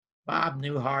Bruce, Bob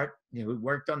Newhart, who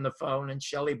worked on the phone, and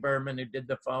Shelley Berman, who did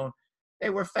the phone.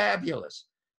 They were fabulous.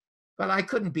 But I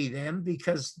couldn't be them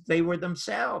because they were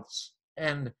themselves,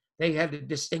 and they had a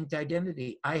distinct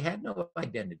identity. I had no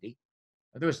identity.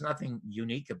 There was nothing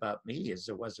unique about me as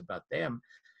there was about them.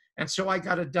 And so I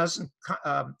got a dozen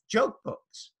joke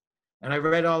books. And I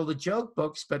read all the joke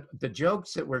books, but the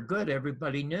jokes that were good,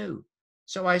 everybody knew.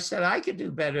 So I said, I could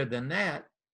do better than that.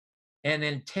 And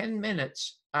in 10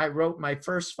 minutes, I wrote my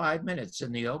first 5 minutes.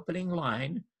 And the opening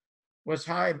line was,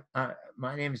 hi,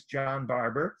 my name is John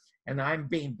Barbour, and I'm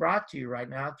being brought to you right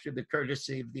now through the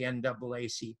courtesy of the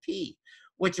NAACP,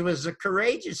 which was a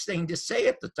courageous thing to say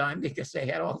at the time because they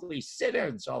had all these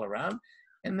sit-ins all around.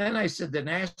 And then I said, the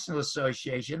National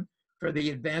Association for the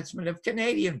Advancement of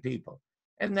Canadian People.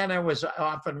 And then I was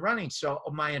off and running. So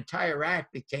my entire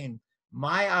act became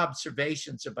my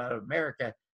observations about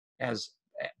America as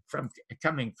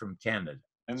coming from Canada.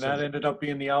 And that ended up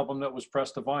being the album that was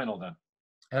pressed to vinyl then?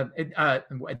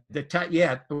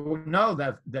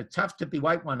 The Tough to Be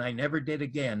White one I never did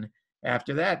again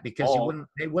after that because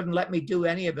they wouldn't let me do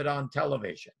any of it on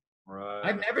television. Right.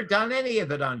 I've never done any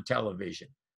of it on television.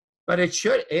 But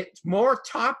it's more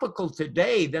topical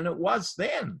today than it was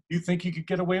then. You think you could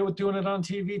get away with doing it on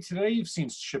TV today? You've seen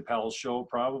Chappelle's show,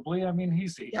 probably. I mean,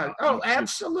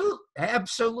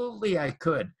 absolutely I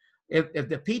could. If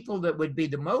the people that would be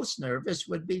the most nervous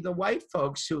would be the white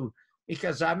folks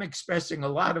because I'm expressing a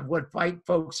lot of what white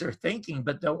folks are thinking,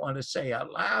 but don't want to say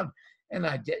out loud. And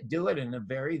I do it in a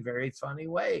very, very funny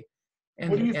way. And,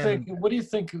 what do you think? What do you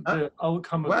think the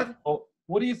outcome of it?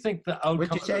 What do you think the outcome?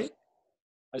 What'd you say?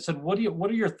 I said, what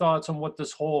are your thoughts on what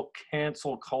this whole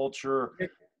cancel culture?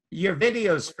 Your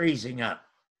video's freezing up.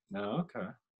 No, okay.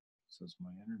 It says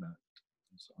my internet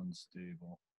is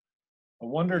unstable. I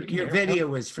wondered. Your video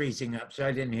was freezing up, so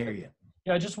I didn't hear you.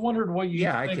 Yeah, I just wondered what you.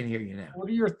 Yeah, I can hear you now. What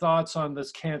are your thoughts on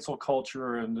this cancel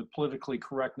culture and the politically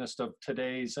correctness of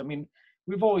today's? I mean,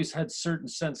 we've always had certain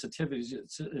sensitivities.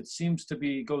 It seems to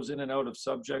be goes in and out of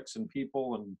subjects and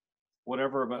people and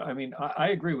whatever. But I mean,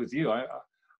 I agree with you.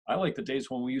 I like the days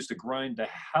when we used to grind the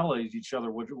hell at each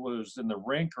other, whether it was in the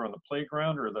rink or on the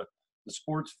playground or the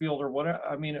sports field or whatever.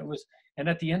 I mean, it was, and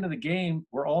at the end of the game,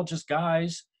 we're all just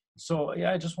guys. So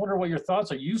yeah, I just wonder what your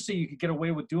thoughts are. You see, you could get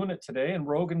away with doing it today, and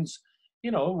Rogan's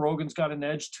got an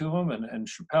edge to him, and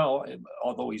Chappelle,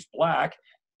 although he's black,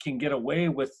 can get away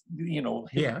with,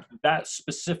 that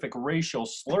specific racial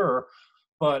slur.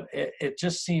 But it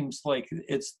just seems like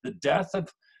it's the death of,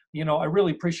 I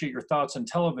really appreciate your thoughts on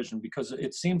television because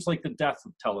it seems like the death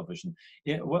of television.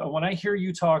 When I hear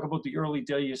you talk about the early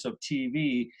days of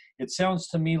TV, it sounds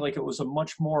to me like it was a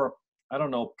much more, I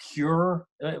don't know, pure,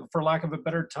 for lack of a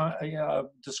better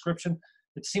description.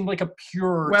 It seemed like a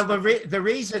pure. Well, the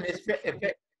reason is,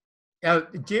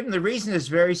 Jim, the reason is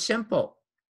very simple.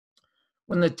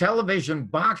 When the television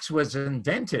box was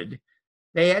invented,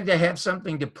 they had to have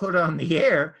something to put on the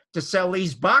air to sell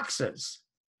these boxes.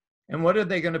 And what are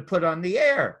they going to put on the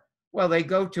air? Well, they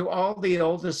go to all the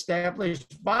old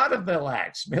established vaudeville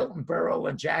acts, Milton Berle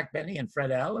and Jack Benny and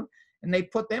Fred Allen, and they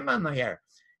put them on the air.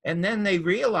 And then they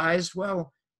realized,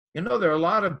 well, there are a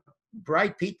lot of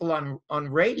bright people on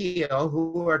radio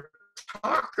who are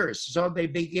talkers. So they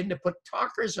begin to put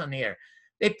talkers on the air.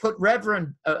 They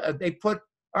put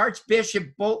Archbishop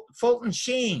Fulton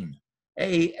Sheen,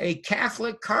 a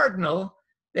Catholic cardinal.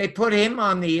 They put him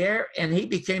on the air, and he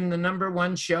became the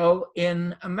 #1 show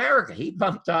in America. He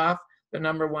bumped off the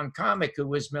 #1 comic, who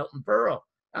was Milton Berle.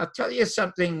 I'll tell you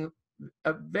something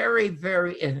very,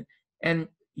 very, and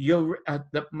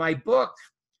my book,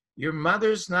 Your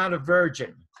Mother's Not a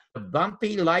Virgin, The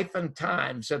Bumpy Life and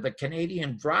Times of the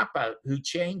Canadian Dropout Who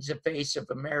Changed the Face of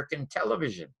American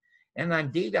Television. And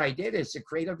indeed I did, as the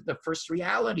creator of the first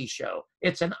reality show.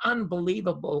 It's an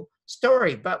unbelievable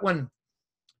story. But when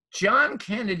John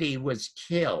Kennedy was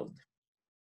killed,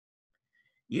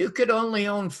 you could only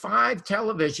own 5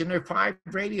 television or 5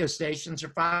 radio stations or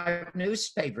 5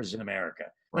 newspapers in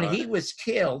America. When he was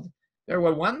killed, there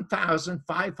were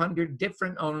 1,500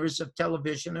 different owners of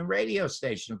television and radio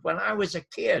stations. When I was a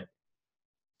kid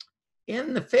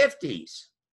in the 50s,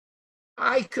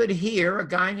 I could hear a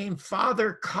guy named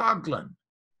Father Coughlin.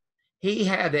 He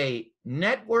had a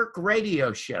network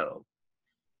radio show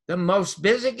the most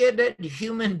bigoted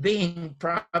human being,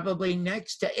 probably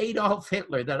next to Adolf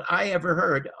Hitler, that I ever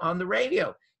heard on the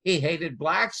radio. He hated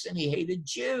blacks and he hated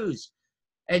Jews.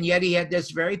 And yet he had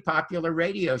this very popular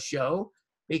radio show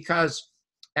because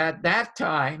at that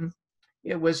time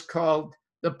it was called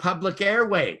the public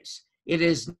airwaves. It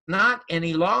is not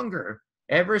any longer.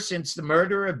 Ever since the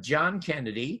murder of John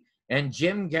Kennedy and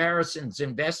Jim Garrison's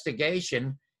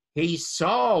investigation, he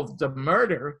solved the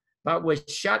murder, but was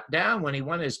shut down when he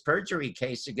won his perjury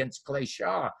case against Clay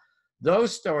Shaw.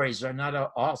 Those stories are not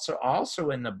also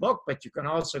in the book, but you can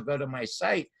also go to my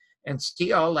site and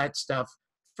see all that stuff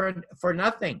for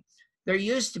nothing. There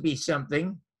used to be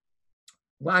something.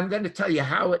 Well, I'm going to tell you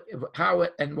how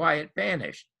it and why it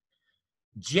vanished.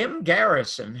 Jim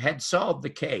Garrison had solved the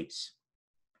case.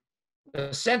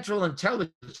 The Central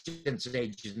Intelligence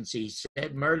Agency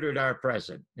said murdered our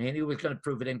president, and he was going to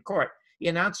prove it in court. He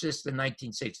announced this in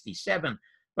 1967,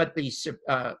 but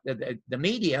the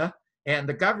media and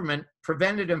the government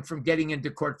prevented him from getting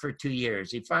into court for 2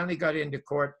 years. He finally got into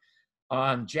court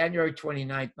on January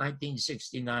 29,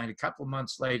 1969. A couple of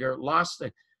months later, lost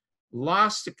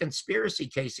the conspiracy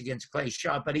case against Clay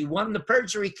Shaw, but he won the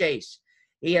perjury case.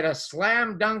 He had a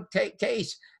slam dunk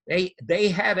case. They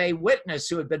had a witness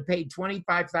who had been paid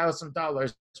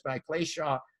 $25,000 by Clay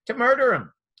Shaw to murder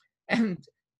him. And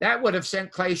that would have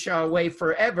sent Clay Shaw away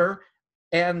forever.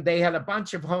 And they had a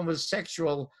bunch of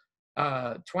homosexual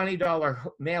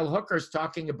 $20 male hookers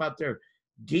talking about their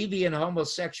deviant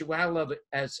homosexuality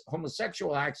as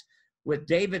homosexual acts with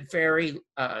David Ferry,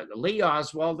 Lee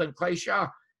Oswald, and Clay Shaw.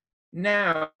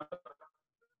 Now,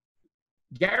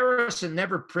 Garrison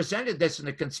never presented this in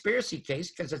a conspiracy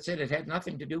case because it said it had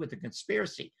nothing to do with the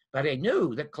conspiracy. But I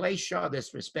knew that Clay Shaw,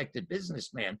 this respected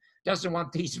businessman, doesn't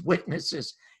want these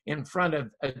witnesses in front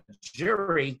of a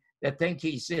jury that think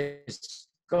he's this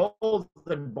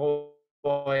golden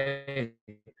boy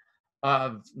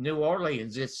of New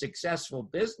Orleans, this successful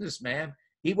businessman.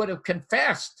 He would have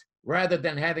confessed rather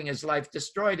than having his life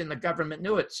destroyed, and the government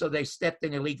knew it. So they stepped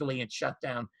in illegally and shut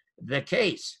down the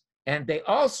case. And they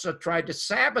also tried to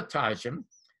sabotage him.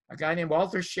 A guy named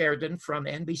Walter Sheridan from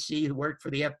NBC, who worked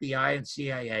for the FBI and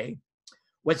CIA,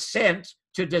 was sent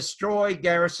to destroy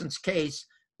Garrison's case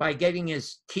by getting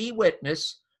his key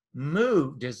witness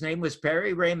moved. His name was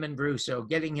Perry Raymond Russo,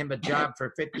 getting him a job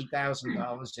for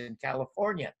 $50,000 in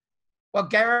California. Well,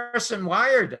 Garrison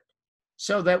wired it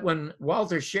so that when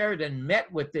Walter Sheridan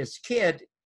met with this kid,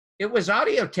 it was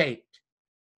audio taped.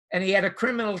 And he had a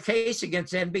criminal case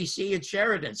against NBC and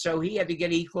Sheridan, so he had to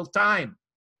get equal time.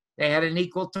 They had an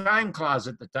equal time clause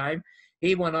at the time.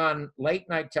 He went on late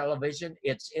night television.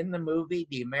 It's in the movie,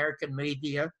 The American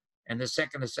Media and the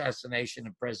Second Assassination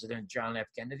of President John F.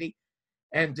 Kennedy,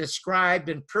 and described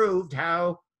and proved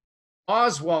how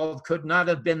Oswald could not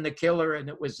have been the killer, and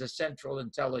it was the Central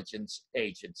Intelligence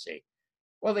Agency.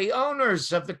 Well, the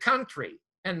owners of the country,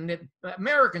 and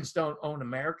Americans don't own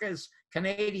America,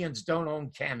 Canadians don't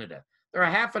own Canada. There are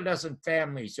half a dozen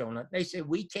families own it. They say,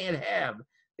 we can't have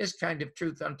this kind of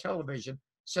truth on television.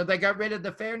 So they got rid of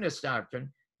the fairness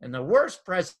doctrine. And the worst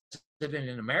president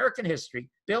in American history,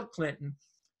 Bill Clinton,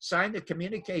 signed the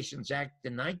Communications Act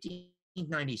in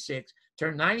 1996,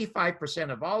 turned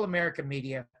 95% of all American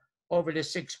media over to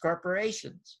 6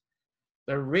 corporations.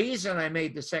 The reason I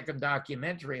made the second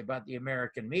documentary about the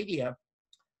American media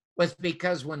was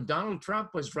because when Donald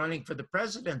Trump was running for the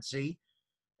presidency,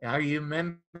 I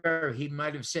remember he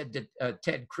might have said to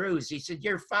Ted Cruz, he said,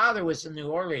 your father was in New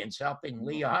Orleans helping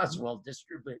Lee Oswald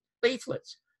distribute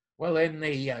leaflets. Well, in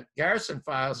the Garrison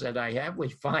files that I have, we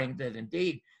find that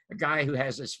indeed a guy who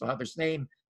has his father's name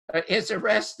is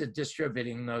arrested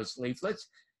distributing those leaflets.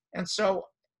 And so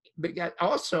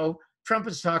also Trump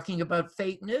is talking about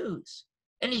fake news,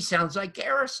 and he sounds like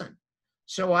Garrison.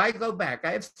 So I go back.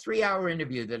 I have a 3-hour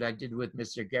interview that I did with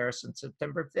Mr. Garrison,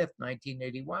 September 5th,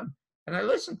 1981. And I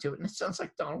listened to it, and it sounds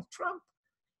like Donald Trump.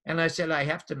 And I said, I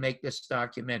have to make this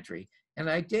documentary. And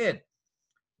I did.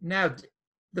 Now,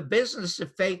 the business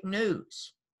of fake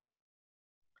news.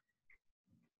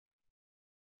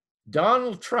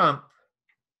 Donald Trump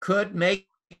could make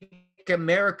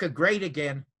America great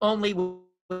again only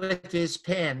with his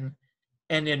pen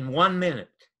and in 1 minute,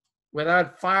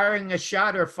 without firing a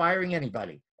shot or firing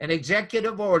anybody. An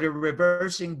executive order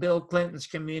reversing Bill Clinton's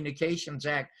Communications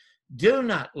Act. Do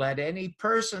not let any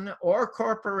person or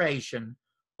corporation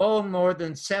own more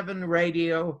than 7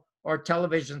 radio or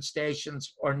television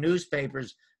stations or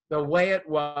newspapers, the way it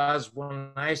was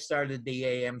when I started the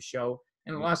AM show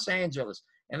in Los Angeles.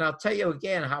 And I'll tell you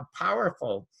again how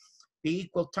powerful the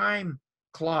equal time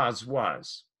clause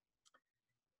was.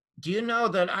 Do you know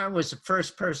that I was the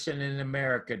first person in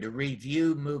America to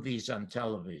review movies on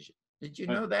television? Did you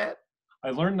know that? I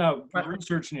learned that But,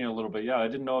 researching you a little bit. Yeah, I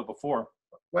didn't know it before.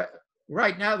 well,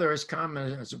 right now they're as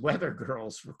common as weather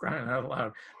girls, for crying out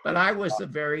loud. But I was the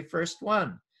very first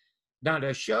one. Now,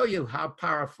 to show you how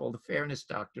powerful the fairness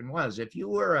doctrine was, if you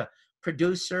were a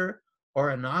producer or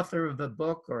an author of a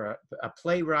book or a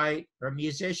playwright or a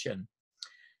musician,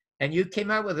 and you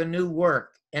came out with a new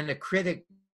work and the critic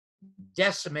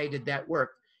decimated that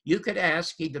work, you could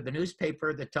ask either the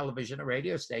newspaper, the television, or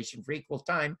radio station for equal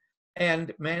time,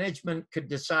 and management could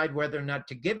decide whether or not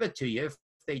to give it to you. If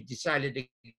they decided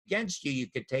against you, you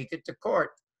could take it to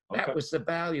court. Okay. That was the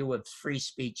value of free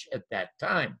speech at that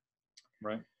time.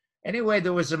 Right. Anyway,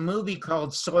 there was a movie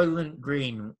called Soylent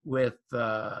Green with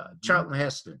Charlton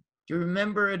Heston. Do you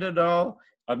remember it at all?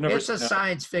 I've never It's seen a that.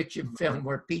 science fiction film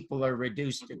where people are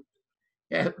reduced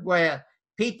to, where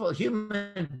people,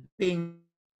 human beings,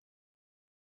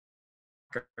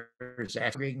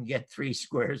 after you can get 3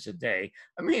 squares a day.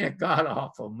 I mean, a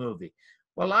god-awful movie.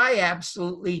 Well, I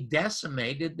absolutely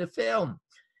decimated the film.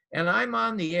 And I'm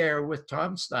on the air with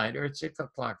Tom Snyder at 6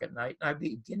 o'clock at night, and I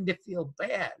begin to feel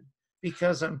bad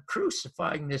because I'm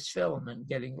crucifying this film and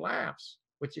getting laughs,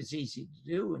 which is easy to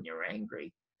do when you're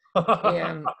angry.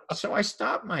 And so I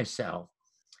stopped myself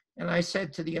and I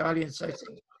said to the audience,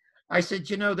 I said,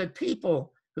 you know, that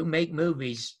people who make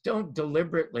movies don't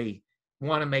deliberately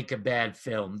want to make a bad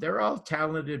film. They're all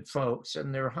talented folks,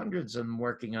 and there are hundreds of them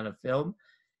working on a film.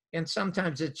 And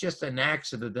sometimes it's just an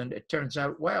accident and it turns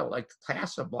out well. Like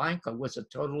Casablanca was a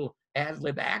total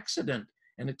ad-lib accident,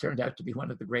 and it turned out to be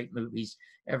one of the great movies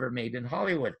ever made in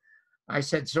Hollywood. I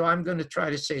said, so I'm going to try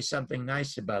to say something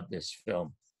nice about this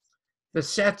film. The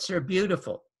sets are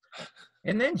beautiful.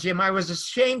 And then, Jim, I was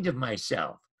ashamed of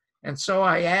myself. And so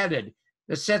I added,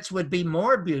 the sets would be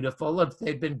more beautiful if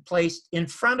they'd been placed in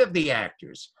front of the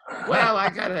actors. Well, I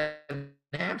got an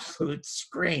absolute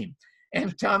scream.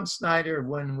 And Tom Snyder,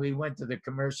 when we went to the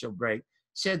commercial break,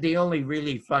 said the only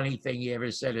really funny thing he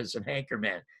ever said as an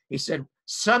anchorman. He said,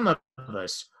 some of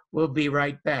us will be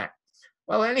right back.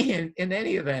 Well, in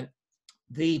any event,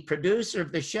 the producer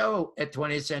of the show at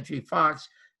 20th Century Fox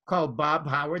called Bob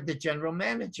Howard, the general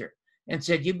manager, and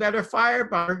said, you better fire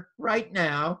Barbour right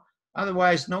now.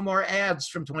 Otherwise, no more ads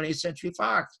from 20th Century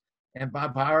Fox. And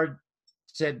Bob Howard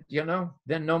said, you know,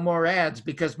 then no more ads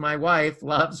because my wife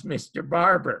loves Mr.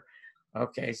 Barbour.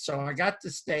 Okay, so I got to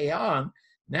stay on.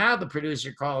 Now the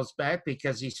producer calls back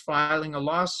because he's filing a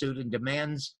lawsuit and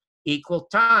demands equal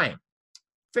time.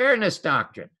 Fairness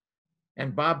doctrine.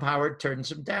 And Bob Howard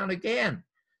turns him down again.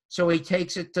 So he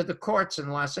takes it to the courts in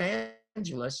Los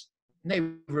Angeles, and they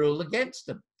rule against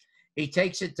him. He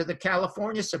takes it to the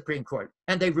California Supreme Court,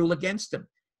 and they rule against him.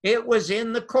 It was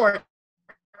in the courts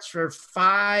for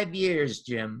 5 years,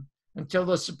 Jim, until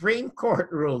the Supreme Court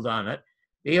ruled on it.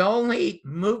 The only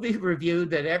movie review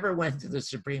that ever went to the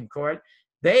Supreme Court,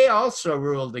 they also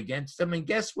ruled against them. And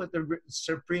guess what the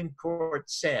Supreme Court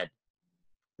said?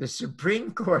 The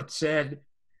Supreme Court said,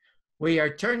 we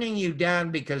are turning you down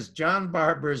because John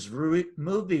Barbour's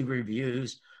movie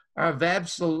reviews are of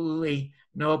absolutely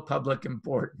no public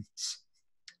importance.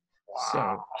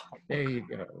 Wow. So there you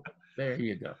go. There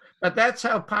you go. But that's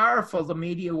how powerful the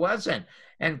media was then.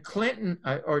 And Clinton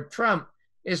or Trump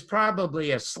is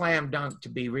probably a slam dunk to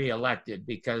be reelected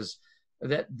because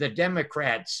the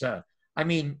Democrats, I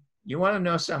mean, you want to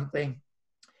know something?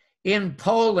 In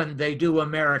Poland, they do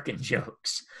American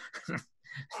jokes.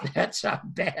 That's how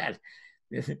bad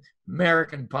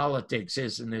American politics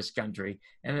is in this country.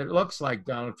 And it looks like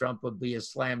Donald Trump would be a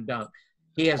slam dunk.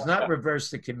 He has not reversed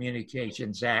the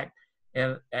Communications Act.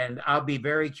 And I'll be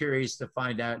very curious to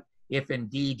find out if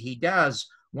indeed he does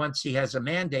once he has a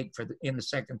mandate in the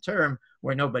second term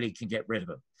where nobody can get rid of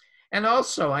him. And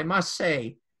also, I must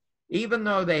say, even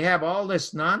though they have all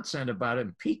this nonsense about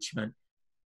impeachment,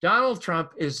 Donald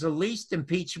Trump is the least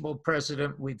impeachable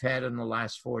president we've had in the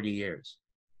last 40 years.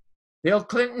 Bill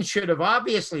Clinton should have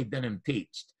obviously been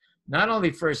impeached, not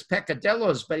only for his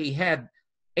peccadillos, but he had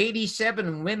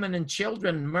 87 women and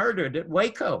children murdered at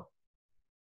Waco.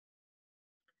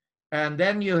 And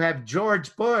then you have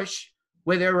George Bush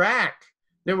with Iraq.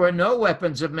 There were no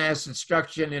weapons of mass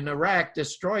destruction in Iraq,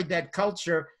 destroyed that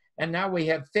culture, and now we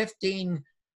have 15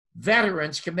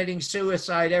 veterans committing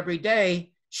suicide every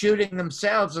day, shooting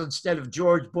themselves instead of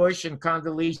George Bush and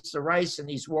Condoleezza Rice and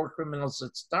these war criminals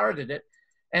that started it.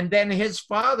 And then his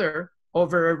father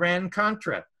over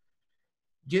Iran-Contra.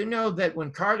 Do you know that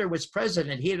when Carter was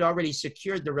president, he had already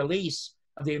secured the release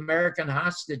of the American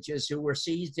hostages who were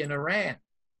seized in Iran?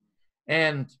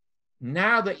 And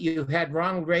now that you had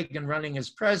Ronald Reagan running as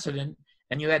president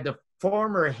and you had the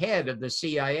former head of the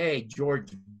CIA, George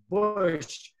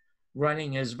Bush,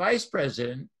 running as vice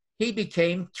president, he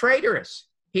became traitorous.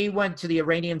 He went to the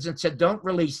Iranians and said, don't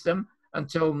release them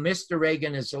until Mr.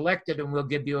 Reagan is elected and we'll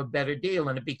give you a better deal.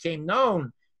 And it became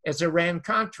known as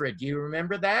Iran-Contra. Do you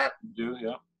remember that?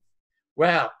 Yeah.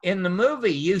 Well, in the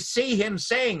movie, you see him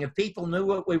saying if people knew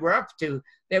what we were up to,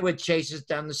 they would chase us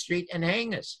down the street and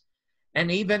hang us.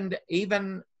 And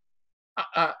even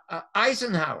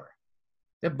Eisenhower,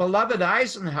 the beloved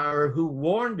Eisenhower, who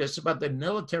warned us about the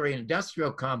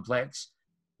military-industrial complex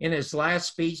in his last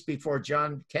speech before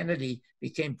John Kennedy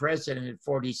became president in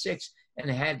 46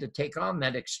 and had to take on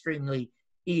that extremely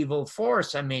evil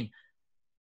force. I mean,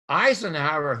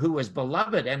 Eisenhower, who was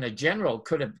beloved and a general,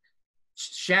 could have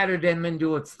shattered him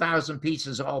into 1,000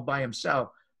 pieces all by himself,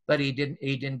 but he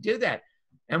didn't do that.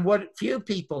 And what few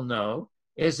people know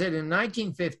is that in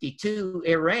 1952,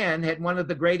 Iran had one of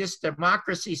the greatest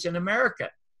democracies in America.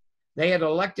 They had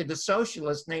elected a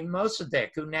socialist named Mossadegh,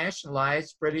 who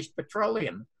nationalized British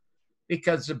petroleum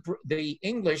because the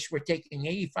English were taking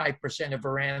 85% of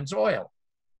Iran's oil.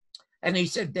 And he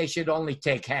said they should only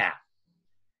take half.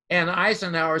 And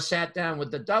Eisenhower sat down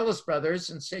with the Dulles brothers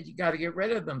and said, you got to get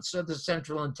rid of them. So the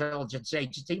Central Intelligence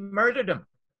Agency murdered them.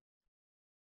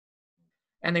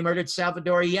 And they murdered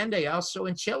Salvador Allende, also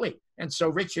in Chile. And so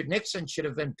Richard Nixon should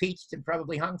have been impeached and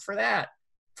probably hung for that.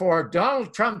 For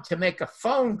Donald Trump to make a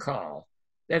phone call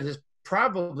that is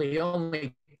probably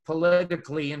only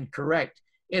politically incorrect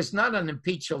is not an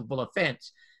impeachable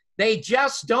offense. They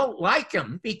just don't like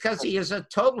him because he is a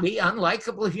totally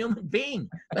unlikable human being.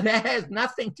 But that has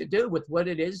nothing to do with what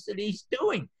it is that he's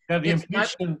doing. Yeah, the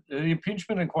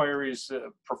impeachment inquiry is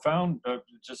profound.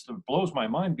 Just blows my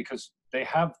mind because they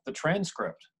have the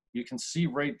transcript. You can see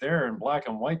right there in black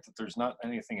and white that there's not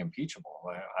anything impeachable.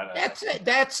 That's it.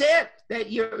 That's it.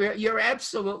 That you're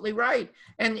absolutely right.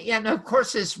 And of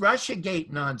course this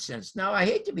Russiagate nonsense. Now I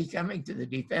hate to be coming to the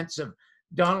defense of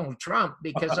Donald Trump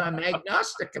because I'm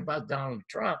agnostic about Donald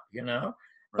Trump, you know.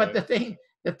 Right. But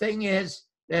the thing is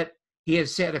that he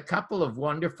has said a couple of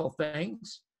wonderful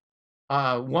things.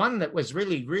 One that was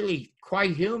really, really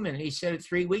quite human. He said it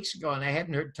 3 weeks ago, and I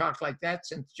hadn't heard talk like that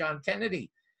since John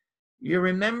Kennedy. You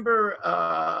remember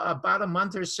about a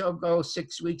month or so ago,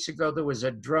 6 weeks ago, there was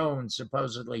a drone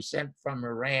supposedly sent from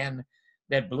Iran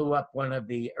that blew up one of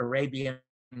the Arabian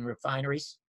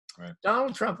refineries. Right.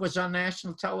 Donald Trump was on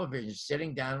national television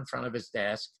sitting down in front of his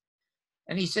desk.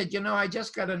 And he said, you know, I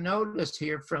just got a notice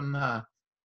here from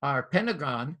our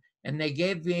Pentagon, and they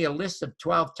gave me a list of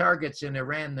 12 targets in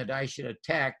Iran that I should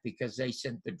attack because they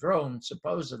sent the drone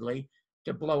supposedly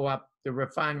to blow up the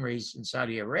refineries in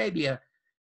Saudi Arabia.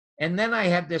 And then I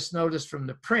had this notice from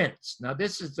the prince. Now,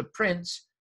 this is the prince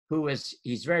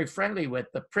he's very friendly with,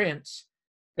 the prince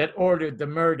that ordered the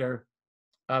murder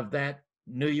of that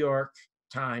New York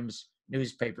Times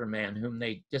newspaper man whom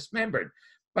they dismembered.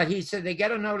 But he said they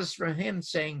get a notice from him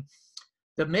saying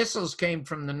the missiles came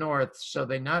from the north, so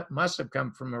they must have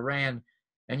come from Iran,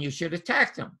 and you should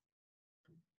attack them.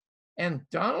 And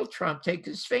Donald Trump takes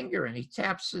his finger and he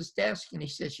taps his desk and he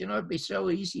says, you know, it'd be so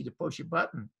easy to push a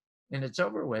button and it's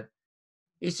over with.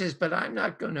 He says, but I'm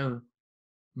not going to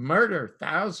murder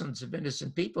thousands of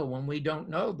innocent people when we don't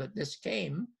know that this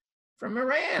came from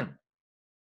Iran.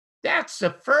 That's the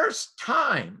first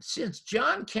time since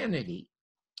John Kennedy,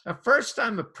 the first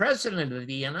time a president of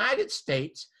the United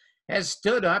States has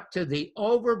stood up to the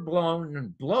overblown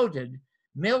and bloated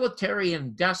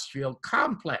military-industrial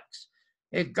complex.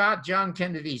 It got John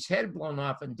Kennedy's head blown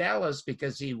off in Dallas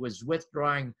because he was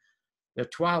withdrawing the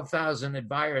 12,000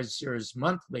 advisors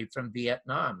monthly from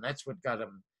Vietnam. That's what got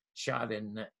him shot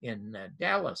in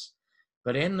Dallas.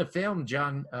 But in the film,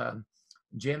 Jim,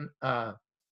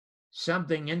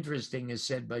 something interesting is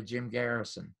said by Jim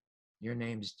Garrison. Your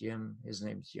name's Jim. His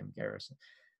name's Jim Garrison.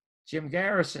 Jim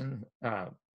Garrison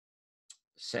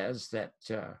says that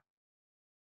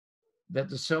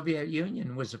the Soviet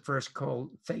Union was the first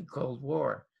fake Cold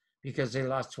War because they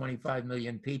lost 25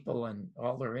 million people and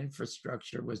all their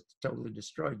infrastructure was totally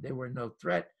destroyed. They were no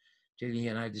threat to the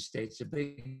United States. The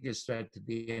biggest threat to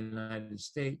the United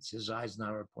States, as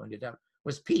Eisenhower pointed out,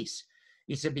 was peace.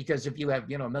 He said, because if you have,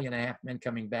 1.5 million men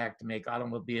coming back to make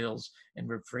automobiles and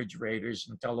refrigerators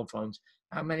and telephones,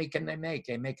 how many can they make?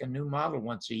 They make a new model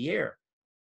once a year,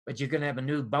 but you can have a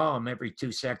new bomb every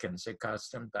 2 seconds. It costs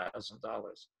them $1,000.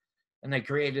 And they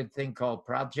created a thing called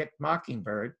Project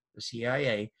Mockingbird, the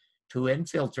CIA, to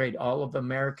infiltrate all of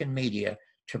American media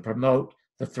to promote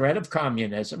the threat of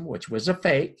communism, which was a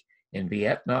fake in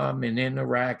Vietnam and in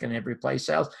Iraq and every place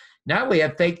else. Now we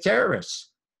have fake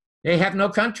terrorists. They have no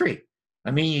country.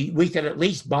 I mean, we could at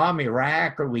least bomb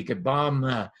Iraq or we could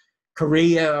bomb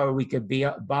Korea, or we could be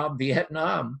bomb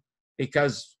Vietnam,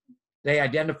 because they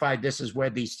identified this as where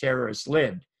these terrorists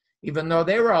lived, even though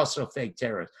they were also fake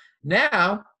terrorists.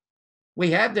 Now,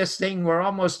 we have this thing where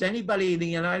almost anybody in the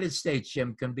United States,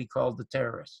 Jim, can be called a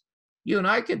terrorist. You and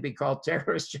I could be called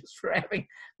terrorists just for having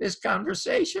this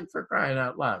conversation, for crying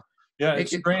out loud. Yeah,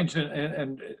 it's strange,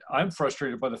 and I'm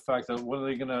frustrated by the fact that when are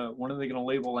they gonna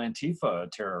label Antifa a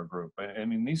terror group? I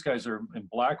mean, these guys are in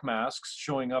black masks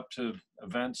showing up to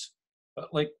events,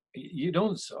 like you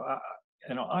don't.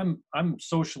 I'm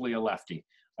socially a lefty.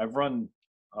 I've run,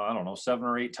 I don't know, 7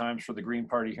 or 8 times for the Green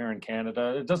Party here in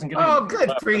Canada. It doesn't get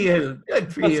good for you.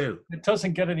 Good for you. It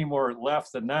doesn't get any more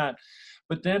left than that.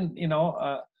 But then,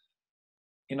 I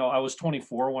was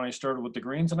 24 when I started with the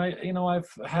Greens, and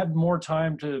I've had more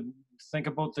time to think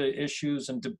about the issues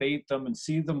and debate them and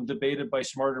see them debated by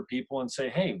smarter people and say,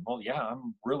 hey, well, yeah,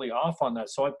 I'm really off on that.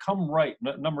 So I've come right.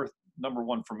 Number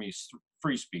one for me is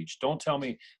free speech. Don't tell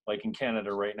me, like in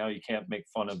Canada right now, you can't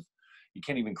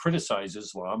even criticize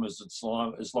Islam as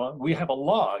Islam. We have a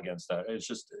law against that. It's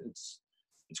just,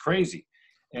 it's crazy.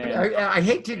 And I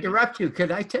hate to interrupt you.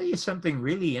 Could I tell you something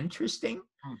really interesting?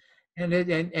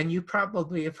 And you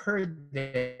probably have heard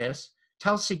this.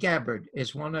 Tulsi Gabbard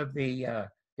is one of the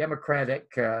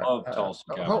Democratic one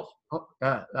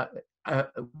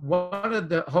of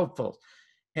the hopefuls.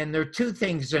 And there are 2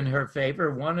 things in her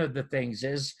favor. One of the things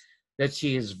is that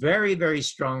she is very, very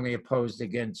strongly opposed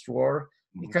against war,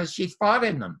 because she fought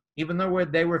in them. Even though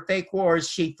they were fake wars,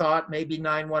 she thought maybe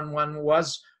 9/11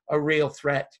 was a real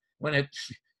threat when it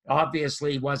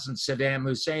obviously wasn't Saddam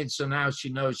Hussein. So now she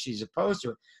knows she's opposed to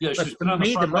it. Yeah, but to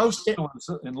me, the most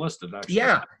enlisted, actually.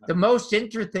 Yeah, the most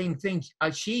interesting thing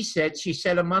she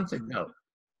said a month ago.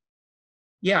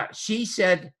 Yeah, she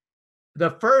said, the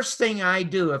first thing I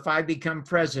do if I become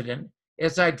president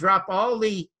is I drop all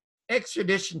the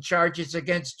extradition charges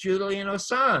against Julian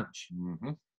Assange.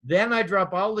 Then I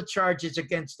drop all the charges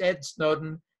against Ed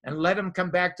Snowden and let him come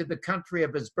back to the country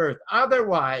of his birth.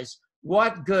 Otherwise,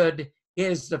 what good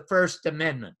is the First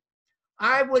Amendment?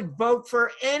 I would vote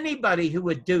for anybody who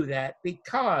would do that,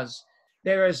 because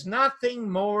there is nothing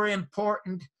more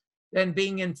important than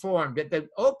being informed. At the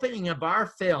opening of our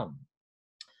film,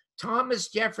 Thomas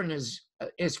Jefferson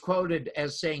is quoted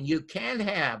as saying, you can't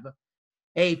have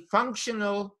a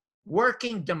functional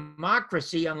working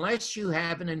democracy unless you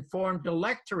have an informed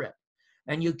electorate.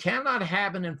 And you cannot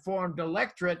have an informed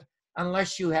electorate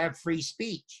unless you have free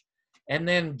speech. And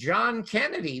then John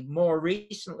Kennedy more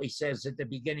recently says at the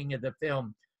beginning of the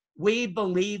film, we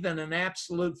believe in an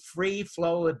absolute free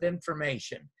flow of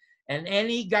information. And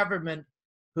any government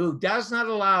who does not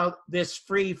allow this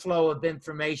free flow of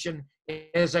information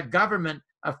is a government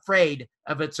afraid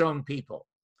of its own people.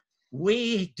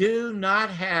 We do not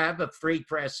have a free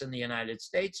press in the United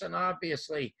States, and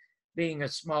obviously, being a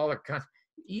smaller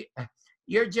country,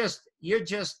 you're just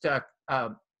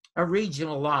a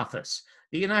regional office.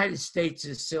 The United States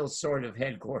is still sort of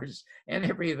headquarters, and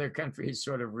every other country is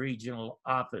sort of regional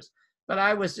office. But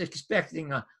I was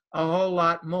expecting a whole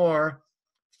lot more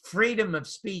freedom of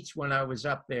speech when I was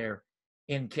up there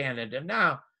in Canada.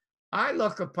 Now, I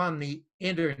look upon the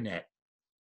internet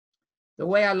the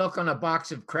way I look on a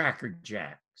box of Cracker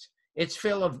Jacks. It's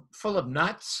full of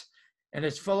nuts and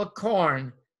it's full of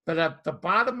corn, but at the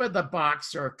bottom of the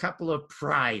box are a couple of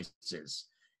prizes.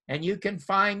 And you can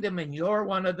find them, and you're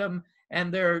one of them.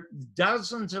 And there are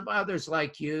dozens of others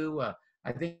like you.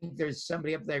 I think there's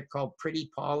somebody up there called Pretty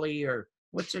Polly, or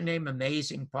what's her name,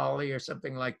 Amazing Polly, or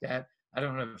something like that. I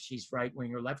don't know if she's right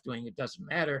wing or left wing. It doesn't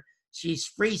matter. She's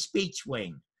free speech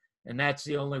wing. And that's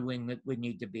the only wing that we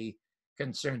need to be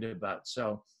concerned about.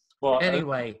 So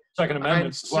anyway, Second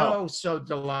Amendment, I'm so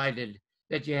delighted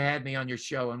that you had me on your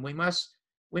show, and we must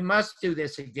do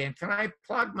this again. Can I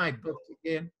plug my book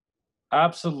again?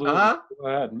 Absolutely. Go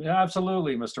ahead. Yeah,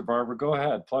 absolutely, Mr. Barbour. Go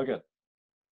ahead. Plug it.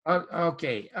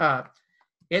 Okay.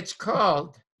 It's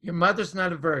called Your Mother's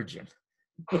Not a Virgin.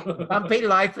 Bumpy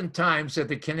Life and Times of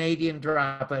the Canadian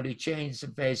Dropout Who Changed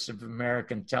the Face of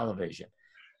American Television.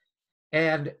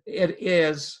 And it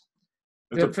is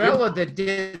the fellow that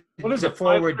did the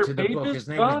forward to the book. His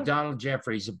name is Donald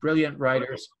Jeffries, a brilliant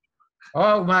writer.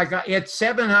 Oh my God, it's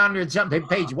 700 something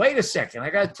pages. Wait a second, I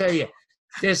got to tell you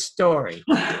this story.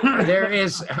 There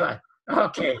is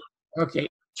okay.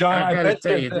 John, I got to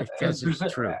tell you this because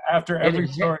it's true. After every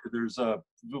story, there's a.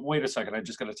 Wait a second, I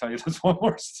just got to tell you this one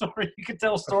more story. You can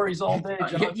tell stories all day,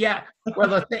 John. Yeah. Well,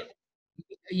 the thing.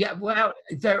 Yeah. Well,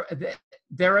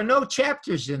 there are no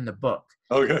chapters in the book.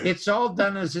 Okay. It's all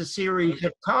done as a series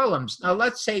of columns. Now,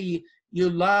 let's say you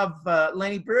love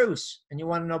Lenny Bruce and you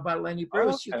want to know about Lenny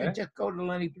Bruce. You can just go to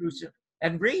Lenny Bruce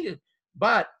and read it.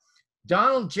 But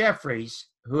Donald Jeffries,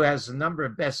 who has a number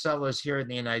of bestsellers here in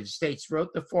the United States,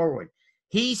 wrote the foreword.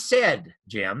 He said,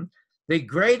 Jim, the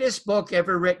greatest book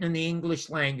ever written in the English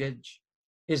language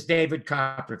is David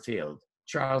Copperfield,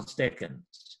 Charles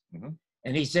Dickens. Mm-hmm.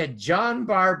 And he said, John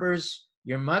Barbour's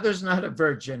Your Mother's Not a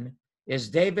Virgin is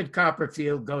David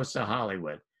Copperfield Goes to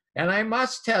Hollywood. And I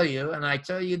must tell you, and I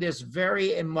tell you this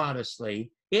very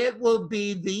immodestly, it will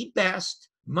be the best,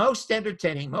 most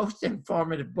entertaining, most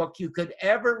informative book you could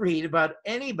ever read about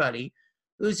anybody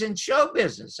who's in show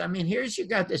business. I mean, here's you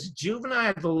got this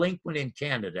juvenile delinquent in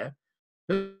Canada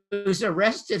who's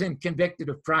arrested and convicted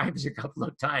of crimes a couple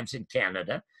of times in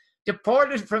Canada,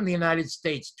 deported from the United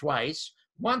States twice,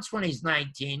 once when he's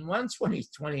 19, once when he's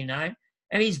 29,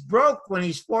 and he's broke when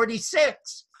he's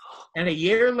 46. And a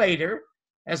year later,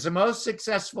 as the most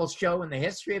successful show in the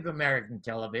history of American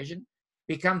television,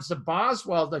 becomes the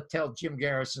Boswell to tell Jim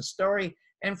Garrison's story,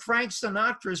 and Frank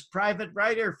Sinatra's private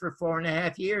writer for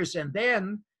 4.5 years, and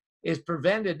then is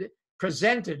presented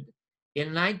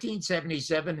in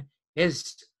 1977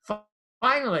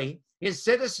 finally his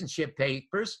citizenship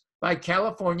papers by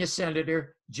California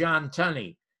Senator John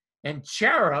Tunney. And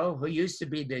Charo, who used to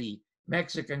be the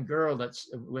Mexican girl that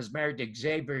was married to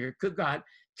Xavier Cugat,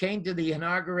 came to the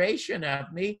inauguration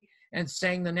of me and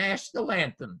sang the national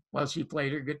anthem while she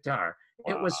played her guitar.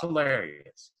 Wow. It was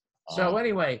hilarious. Wow. So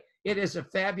anyway, it is a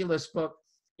fabulous book.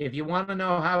 If you want to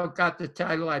know how it got the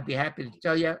title, I'd be happy to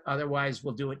tell you. Otherwise,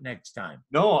 we'll do it next time.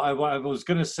 No, I was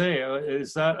going to say,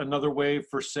 is that another way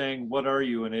for saying, what are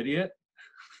you, an idiot?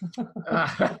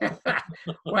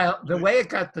 Well, the way it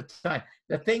got the title,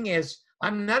 the thing is,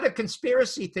 I'm not a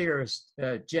conspiracy theorist,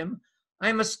 Jim.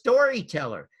 I'm a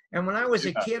storyteller. And when I was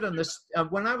a kid on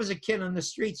the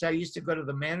streets, I used to go to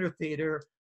the Manor Theater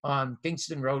on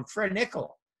Kingston Road for a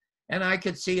nickel. And I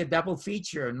could see a double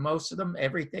feature, and most of them,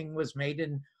 everything was made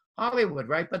in Hollywood,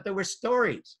 right? But there were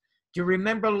stories. Do you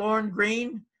remember Lorne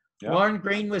Greene? Yeah. Lorne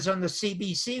Greene was on the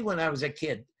CBC when I was a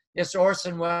kid. This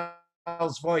Orson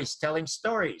Welles voice telling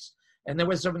stories. And there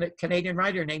was a Canadian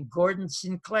writer named Gordon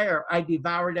Sinclair. I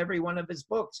devoured every one of his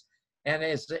books. And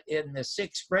as in the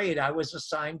 6th grade, I was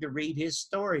assigned to read his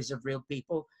stories of real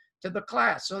people to the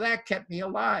class. So that kept me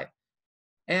alive.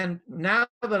 And now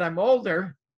that I'm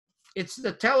older, it's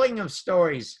the telling of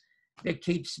stories that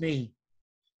keeps me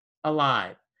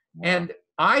alive. Wow. And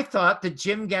I thought the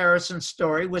Jim Garrison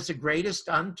story was the greatest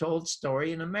untold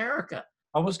story in America.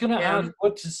 I was going to ask,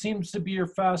 what seems to be your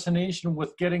fascination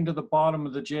with getting to the bottom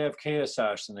of the JFK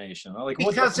assassination?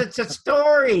 Because it's a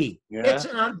story. Yeah.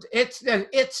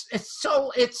 It's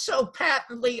so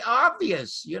patently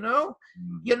obvious. You know,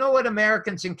 You know what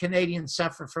Americans and Canadians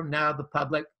suffer from now, the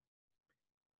public.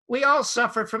 We all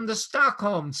suffer from the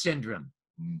Stockholm syndrome.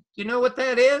 Do you know what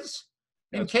that is?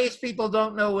 In case people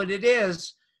don't know what it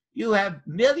is, you have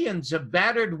millions of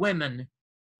battered women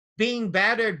being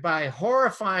battered by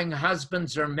horrifying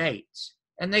husbands or mates,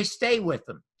 and they stay with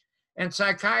them. And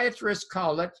psychiatrists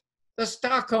call it the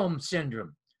Stockholm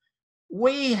syndrome.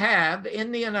 We have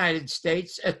in the United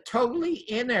States a totally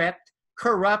inept,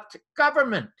 corrupt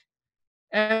government.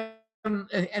 And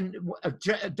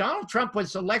Donald Trump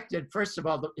was elected. First of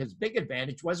all, his big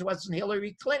advantage was it wasn't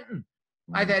Hillary Clinton.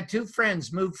 Mm-hmm. I've had 2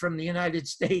 friends move from the United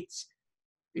States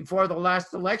before the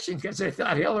last election because they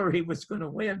thought Hillary was going to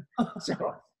win.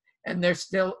 So, and they're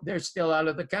still out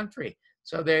of the country.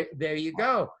 So there you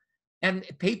go. And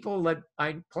people that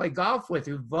I play golf with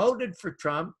who voted for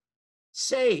Trump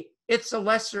say it's the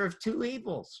lesser of 2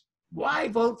 evils. Why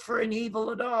vote for an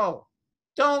evil at all?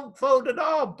 Don't vote at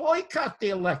all. Boycott the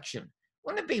election.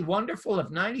 Wouldn't it be wonderful if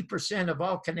 90% of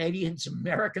all Canadians,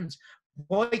 Americans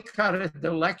boycotted the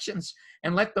elections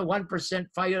and let the 1%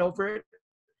 fight over it?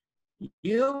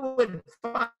 You would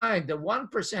find the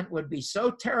 1% would be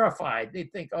so terrified.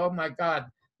 They'd think, oh my God,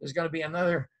 there's going to be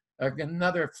another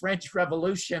French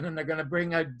Revolution and they're going to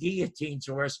bring out guillotines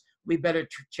for us. We better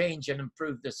change and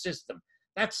improve the system.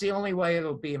 That's the only way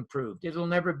it'll be improved. It'll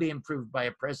never be improved by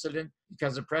a president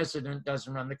because a president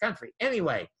doesn't run the country.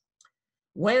 Anyway,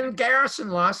 when Garrison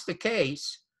lost the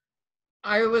case,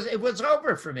 it was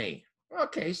over for me.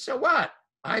 Okay, so what?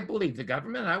 I believe the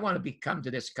government. I want to come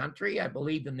to this country. I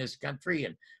believe in this country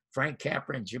and Frank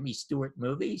Capra and Jimmy Stewart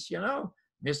movies, you know.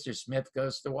 Mr. Smith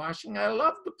Goes to Washington. I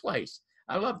love the place.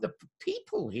 I love the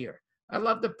people here. I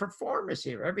love the performers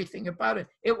here, everything about it.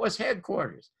 It was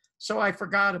headquarters. So I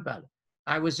forgot about it.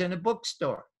 I was in a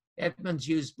bookstore, Edmonds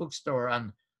Used Bookstore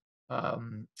on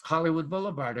Hollywood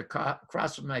Boulevard,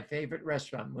 across from my favorite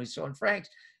restaurant, Musso and Frank's.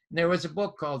 And there was a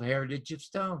book called Heritage of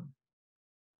Stone,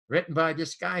 written by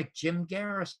this guy, Jim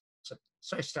Garrison.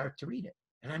 So I start to read it,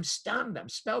 and I'm stunned. I'm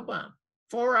spellbound.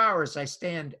 4 hours I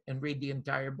stand and read the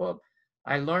entire book.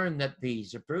 I learned that the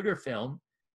Zapruder film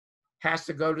has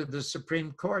to go to the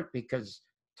Supreme Court because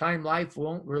Time Life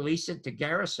won't release it to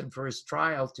Garrison for his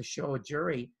trial to show a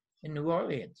jury in New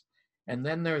Orleans. And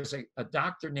then there's a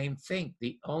doctor named Fink,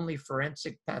 the only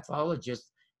forensic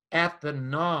pathologist at the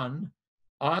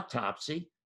non-autopsy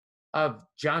of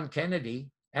John Kennedy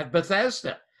at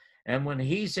Bethesda. And when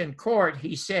he's in court,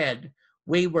 he said,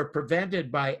 we were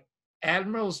prevented by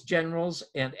admirals, generals,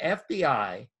 and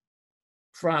FBI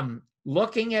from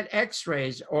looking at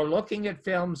x-rays or looking at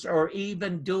films or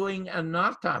even doing an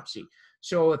autopsy.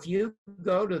 So if you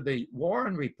go to the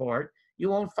Warren report, you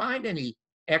won't find any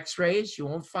x-rays, you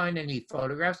won't find any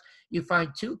photographs. You find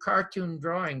 2 cartoon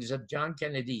drawings of John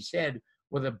Kennedy's head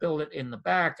with a bullet in the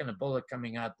back and a bullet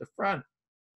coming out the front.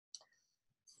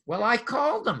 Well, I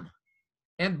called him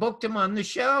and booked him on the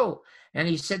show. And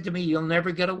he said to me, you'll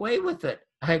never get away with it.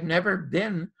 I've never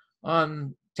been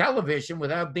on television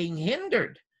without being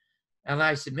hindered. And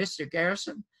I said, Mr.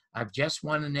 Garrison, I've just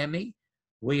won an Emmy.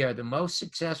 We are the most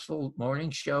successful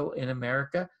morning show in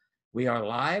America. We are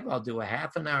live. I'll do a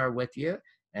half an hour with you.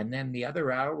 And then the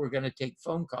other hour, we're going to take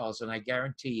phone calls. And I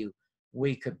guarantee you,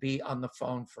 we could be on the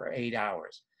phone for 8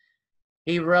 hours.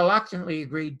 He reluctantly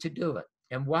agreed to do it.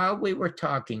 And while we were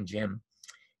talking, Jim,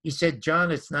 he said,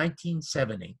 John, it's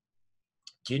 1970.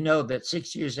 Do you know that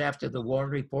 6 years after the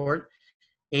Warren Report,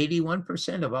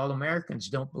 81% of all Americans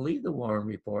don't believe the Warren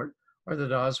Report or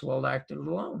that Oswald acted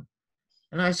alone?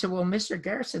 And I said, well, Mr.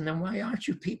 Garrison, then why aren't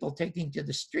you people taking to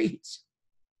the streets?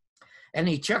 And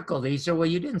he chuckled. He said, well,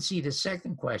 you didn't see the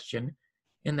second question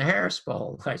in the Harris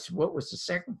poll. I said, what was the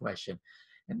second question?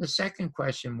 And the second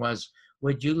question was,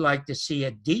 would you like to see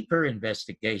a deeper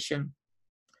investigation,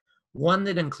 one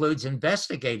that includes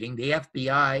investigating the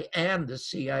FBI and the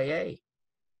CIA?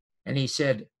 And he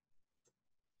said,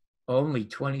 only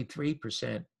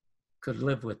 23% could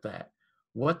live with that.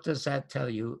 What does that tell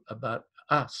you about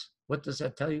us? What does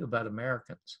that tell you about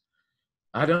Americans?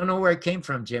 I don't know where it came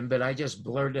from, Jim, but I just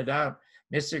blurted out,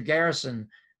 Mr. Garrison,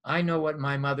 I know what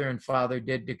my mother and father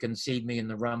did to conceive me in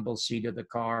the rumble seat of the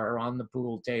car or on the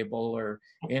pool table or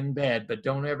in bed, but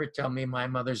don't ever tell me my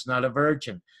mother's not a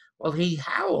virgin. Well, he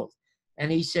howled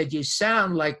and he said, you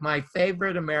sound like my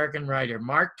favorite American writer,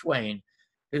 Mark Twain,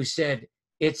 who said,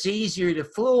 it's easier to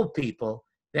fool people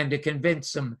than to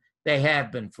convince them they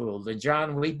have been fooled. And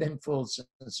John, we've been fooled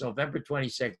since November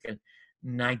 22nd,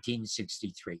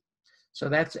 1963. So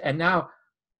that's, and now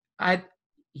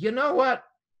you know what?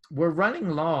 We're running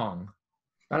long,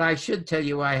 but I should tell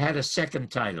you I had a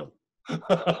second title. Do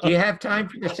you have time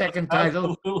for the second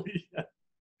title? Absolutely.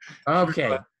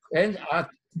 Okay. And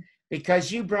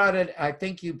because you brought it, I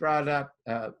think you brought up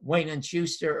Wayne and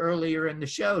Schuster earlier in the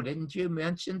show. Didn't you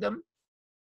mention them?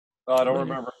 Oh, I don't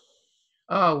remember.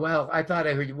 Oh, well, I thought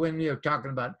I heard you when you were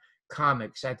talking about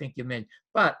comics. I think you meant,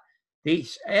 but the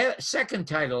second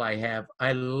title I have,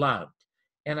 I loved.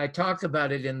 And I talk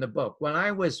about it in the book. When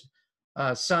I was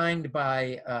signed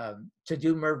by, to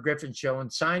do Merv Griffin's show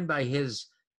and signed by his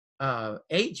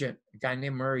agent, a guy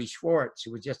named Murray Schwartz,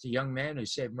 who was just a young man who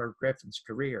saved Merv Griffin's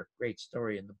career. Great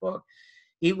story in the book.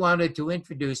 He wanted to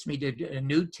introduce me to a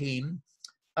new team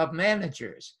of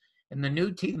managers. And the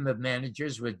new team of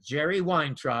managers was Jerry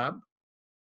Weintraub,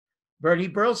 Bernie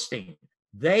Brillstein.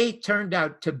 They turned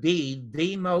out to be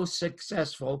the most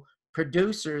successful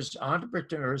producers,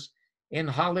 entrepreneurs in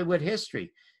Hollywood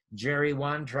history. Jerry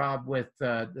Weintraub with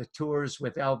the tours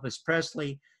with Elvis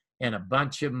Presley and a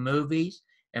bunch of movies.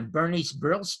 And Bernie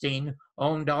Brillstein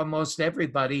owned almost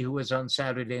everybody who was on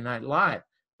Saturday Night Live.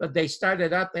 But they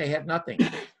started out, they had nothing.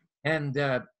 And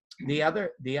the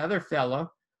other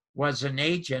fellow was an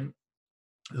agent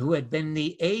who had been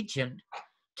the agent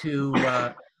to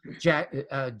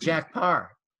Jack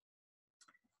Parr.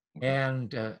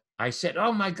 And I said,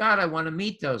 oh my God, I want to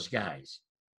meet those guys.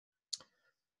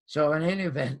 So in any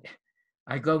event,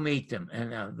 I go meet them.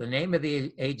 And the name of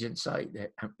the agent site,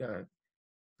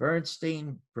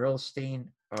 Bernstein, Brillstein.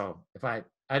 Oh, if I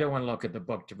don't want to look at the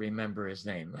book to remember his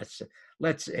name.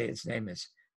 Let's say his name is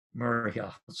Murray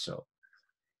also.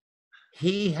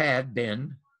 He had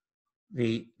been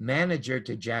the manager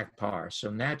to Jack Parr. So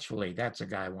naturally, that's a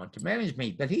guy I want to manage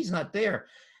me, but he's not there.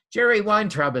 Jerry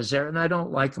Weintraub is there, and I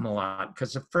don't like him a lot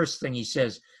because the first thing he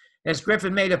says, has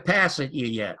Griffin made a pass at you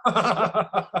yet?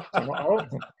 I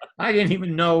didn't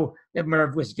even know that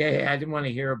Merv was gay. I didn't want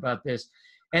to hear about this.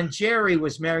 And Jerry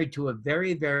was married to a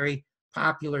very, very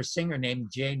popular singer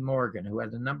named Jane Morgan, who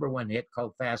had a #1 hit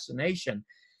called Fascination.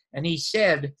 And he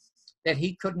said that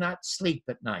he could not sleep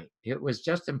at night. It was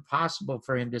just impossible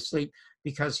for him to sleep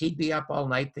because he'd be up all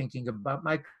night thinking about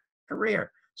my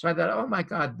career. So I thought, oh my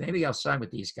God, maybe I'll sign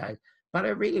with these guys. But I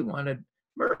really wanted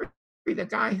Merv the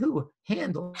guy who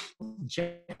handled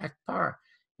Jack Paar.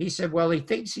 He said, well, he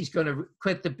thinks he's going to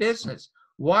quit the business.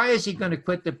 Why is he going to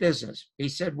quit the business? He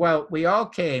said, well, we all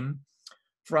came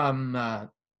from the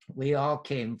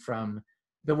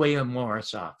William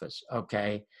Morris office,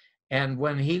 okay? And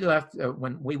when he left,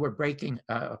 when we were breaking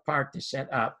apart to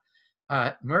set up,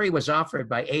 Murray was offered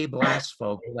by Abe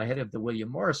Lasvogel, the head of the William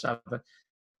Morris office,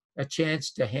 a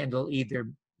chance to handle either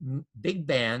big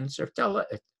bands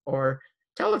or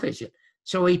television.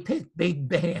 So he picked big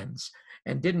bands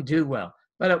and didn't do well.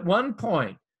 But at one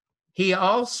point, he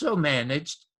also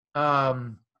managed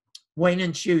Wayne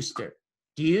and Schuster.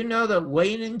 Do you know that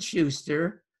Wayne and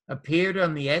Schuster appeared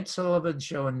on the Ed Sullivan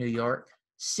Show in New York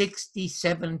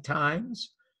 67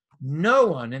 times? No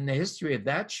one in the history of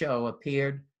that show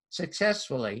appeared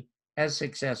successfully as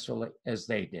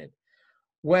they did.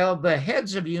 Well, the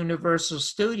heads of Universal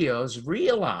Studios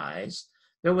realized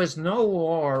there was no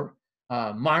more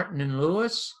Martin and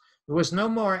Lewis. There was no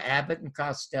more Abbott and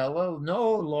Costello,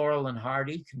 no Laurel and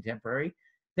Hardy contemporary.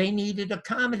 They needed a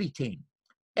comedy team.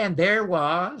 And there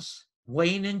was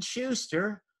Wayne and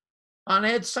Schuster on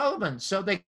Ed Sullivan. So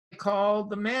they called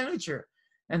the manager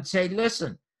and say,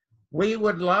 listen, we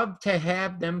would love to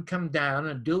have them come down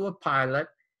and do a pilot.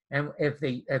 And if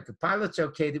the pilot's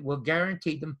okay, we'll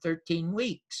guarantee them 13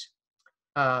 weeks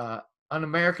on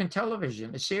American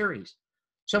television, a series.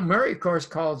 So Murray, of course,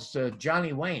 calls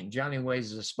Johnny Wayne. Johnny Wayne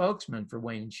is a spokesman for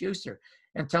Wayne and Schuster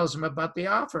and tells him about the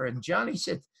offer. And Johnny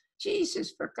said,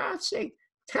 Jesus, for God's sake,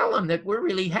 tell them that we're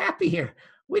really happy here.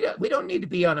 We don't need to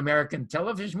be on American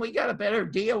television. We got a better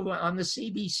deal on the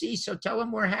CBC, so tell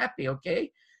them we're happy,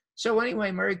 okay? So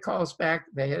anyway, Murray calls back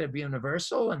the head of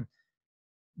Universal, and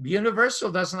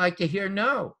Universal doesn't like to hear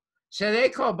no. So they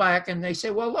call back and they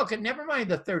say, well, look, never mind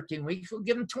the 13 weeks. We'll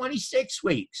give them 26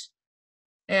 weeks.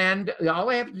 And all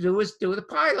they have to do is do the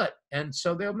pilot. And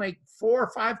so they'll make 4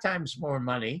 or 5 times more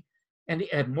money and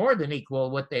more than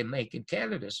equal what they make in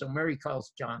Canada. So Murray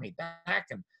calls Johnny back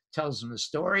and tells him the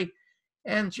story.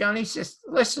 And Johnny says,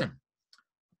 listen,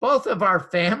 both of our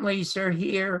families are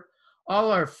here.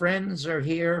 All our friends are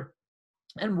here.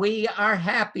 And we are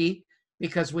happy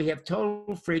because we have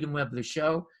total freedom of the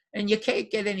show. And you can't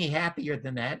get any happier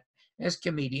than that as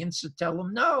comedians to tell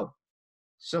them no.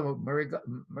 So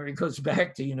Murray goes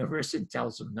back to Universal and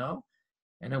tells them no.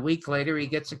 And a week later, he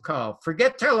gets a call.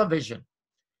 Forget television.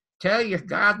 Tell your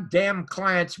goddamn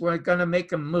clients we're going to make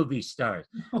them movie stars.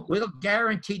 We'll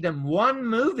guarantee them 1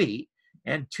 movie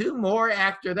and 2 more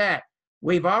after that.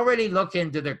 We've already looked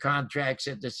into their contracts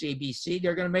at the CBC.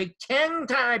 They're going to make 10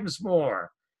 times more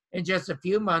in just a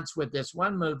few months with this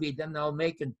 1 movie than they'll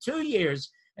make in 2 years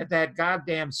at that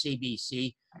goddamn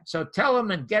CBC. So tell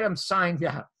them and get them signed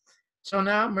up. So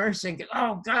now Murray's thinking,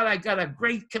 oh, God, I got a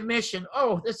great commission.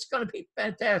 Oh, this is going to be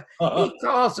fantastic. He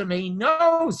calls him. He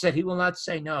knows that he will not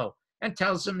say no and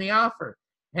tells him the offer.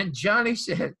 And Johnny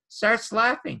starts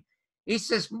laughing. He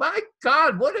says, my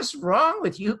God, what is wrong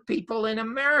with you people in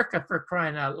America, for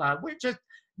crying out loud?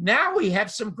 Now we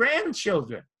have some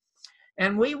grandchildren.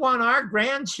 And we want our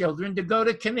grandchildren to go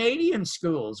to Canadian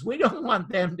schools. We don't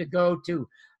want them to go to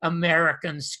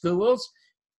American schools.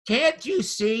 Can't you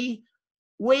see?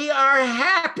 We are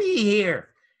happy here.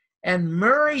 And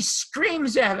Murray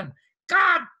screams at him,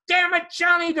 God damn it,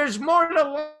 Johnny, there's more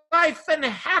to life than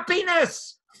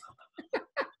happiness.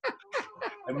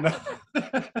 And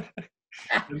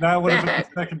that would have been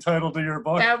the second title to your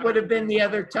book. That would have been the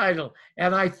other title.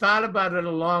 And I thought about it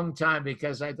a long time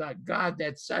because I thought, God,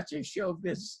 that's such a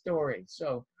showbiz story.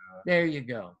 So there you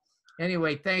go.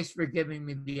 Anyway, thanks for giving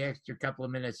me the extra couple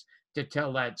of minutes to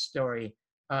tell that story.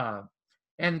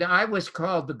 And I was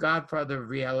called the godfather of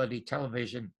reality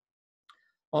television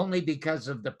only because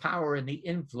of the power and the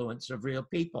influence of real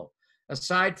people.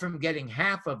 Aside from getting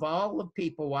half of all the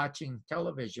people watching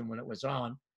television when it was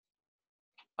on,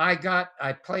 I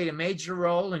played a major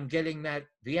role in getting that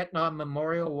Vietnam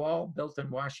Memorial Wall built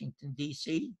in Washington,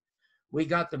 D.C. We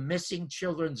got the Missing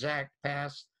Children's Act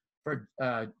passed for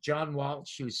John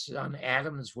Walsh, whose son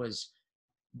Adams was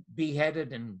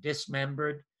beheaded and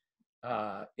dismembered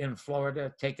in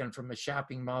Florida, taken from a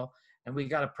shopping mall. And we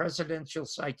got a presidential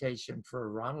citation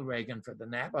for Ronald Reagan for the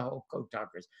Navajo Code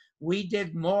Talkers. We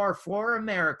did more for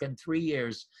America in 3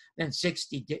 years than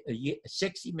 60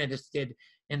 Minutes did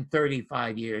in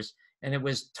 35 years. And it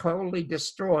was totally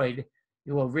destroyed.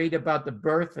 You will read about the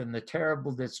birth and the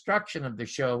terrible destruction of the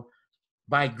show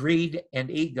by greed and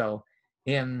ego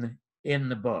in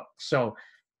the book. So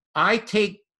I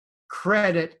take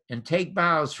credit and take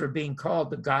bows for being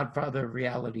called the godfather of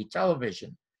reality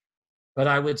television. But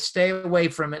I would stay away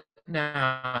from it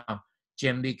now,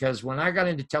 Jim, because when I got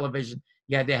into television,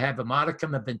 You had to have a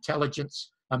modicum of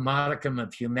intelligence, a modicum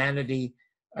of humanity,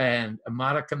 and a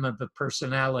modicum of a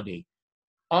personality.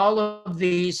 All of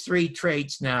these three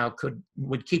traits now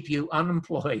would keep you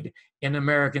unemployed in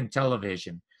American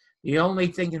television. The only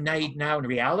thing you need now in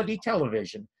reality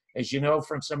television, as you know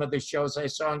from some of the shows I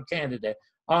saw in Canada,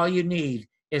 all you need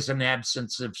is an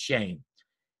absence of shame.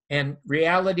 And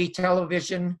reality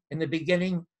television in the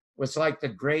beginning was like the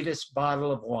greatest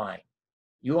bottle of wine.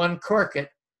 You uncork it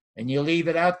and you leave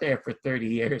it out there for 30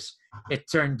 years, it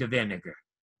turned to vinegar.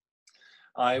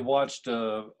 I watched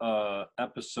a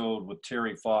episode with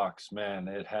Terry Foxx. Man,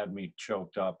 it had me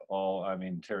choked up.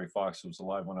 Terry Foxx was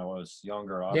alive when I was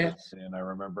younger, obviously, yes. And I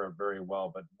remember it very well.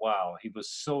 But wow, he was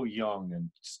so young and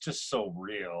just so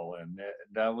real. And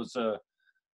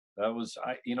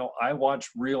I watched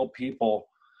real people.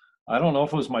 I don't know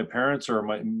if it was my parents or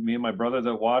me and my brother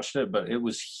that watched it, but it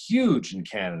was huge in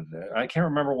Canada. I can't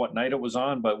remember what night it was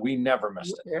on, but we never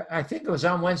missed it. I think it was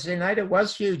on Wednesday night. It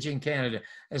was huge in Canada.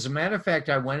 As a matter of fact,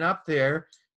 I went up there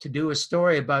to do a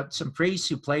story about some priests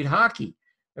who played hockey.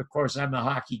 Of course, I'm a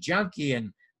hockey junkie,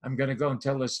 and I'm going to go and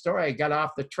tell this story. I got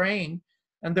off the train,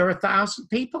 and there were 1,000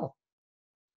 people.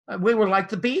 We were like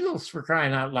the Beatles, for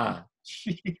crying out loud.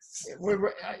 Jeez.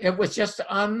 It was just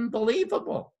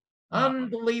unbelievable.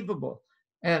 Unbelievable.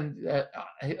 And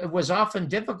it was often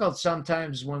difficult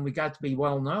sometimes when we got to be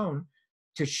well known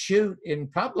to shoot in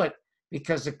public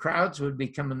because the crowds would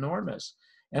become enormous.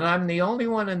 And I'm the only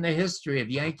one in the history of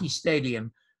Yankee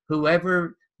Stadium who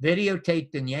ever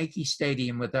videotaped in Yankee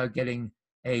Stadium without getting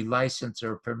a license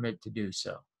or permit to do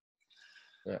so.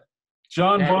 Yeah.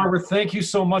 John Barbour, thank you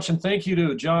so much. And thank you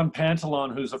to John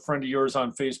Pantalon, who's a friend of yours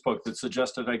on Facebook, that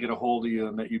suggested I get a hold of you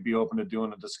and that you'd be open to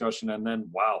doing a discussion. And then,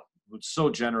 wow, so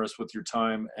generous with your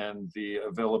time and the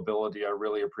availability. I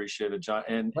really appreciate it, John.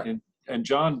 And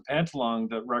John Pantalon,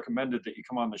 that recommended that you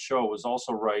come on the show, was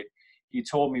also right. He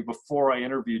told me before I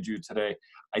interviewed you today,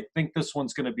 I think this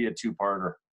one's going to be a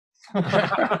two-parter.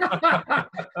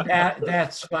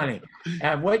 That's funny.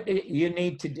 What you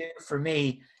need to do for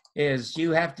me is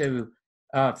you have to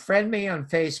friend me on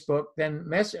Facebook, then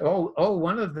message.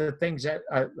 One of the things that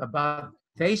about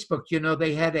Facebook,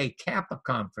 they had a CAPA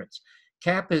conference.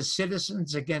 CAPA is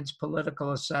Citizens Against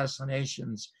Political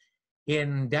Assassinations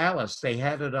in Dallas. They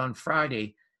had it on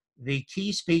Friday. The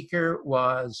key speaker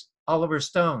was Oliver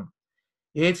Stone.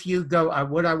 If you go,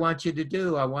 what I want you to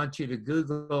do, I want you to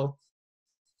Google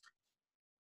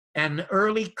an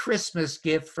early Christmas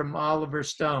gift from Oliver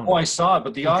Stone. Oh, I saw it,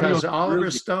 but the audio. Because Oliver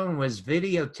Stone was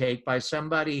videotaped by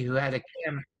somebody who had a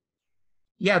camera.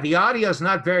 Yeah, the audio is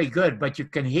not very good, but you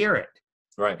can hear it.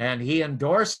 Right. And he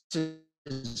endorses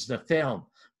the film.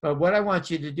 But what I want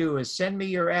you to do is send me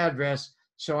your address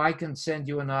so I can send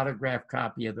you an autographed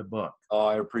copy of the book. Oh,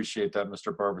 I appreciate that,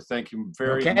 Mr. Barbour. Thank you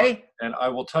very much. And I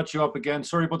will touch you up again.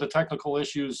 Sorry about the technical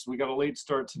issues. We got a late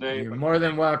start today. You're more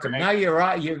than welcome. Now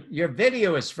your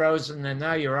video is frozen, and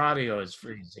now your audio is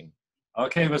freezing.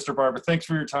 Okay, Mr. Barbour. Thanks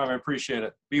for your time. I appreciate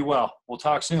it. Be well. We'll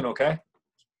talk soon, okay?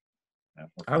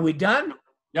 Are we done?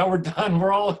 Yeah, we're done.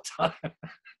 We're all done.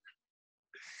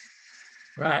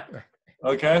 Right.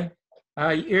 Okay.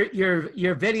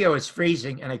 Your video is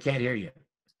freezing, and I can't hear you.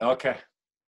 Okay.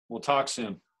 We'll talk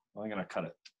soon. I'm going to cut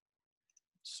it.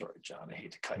 Sorry, John. I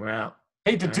hate to cut you. Well,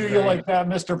 hate to do you like that,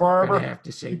 Mr. Barbour. I have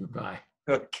to say goodbye.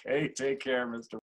 Okay. Take care, Mr.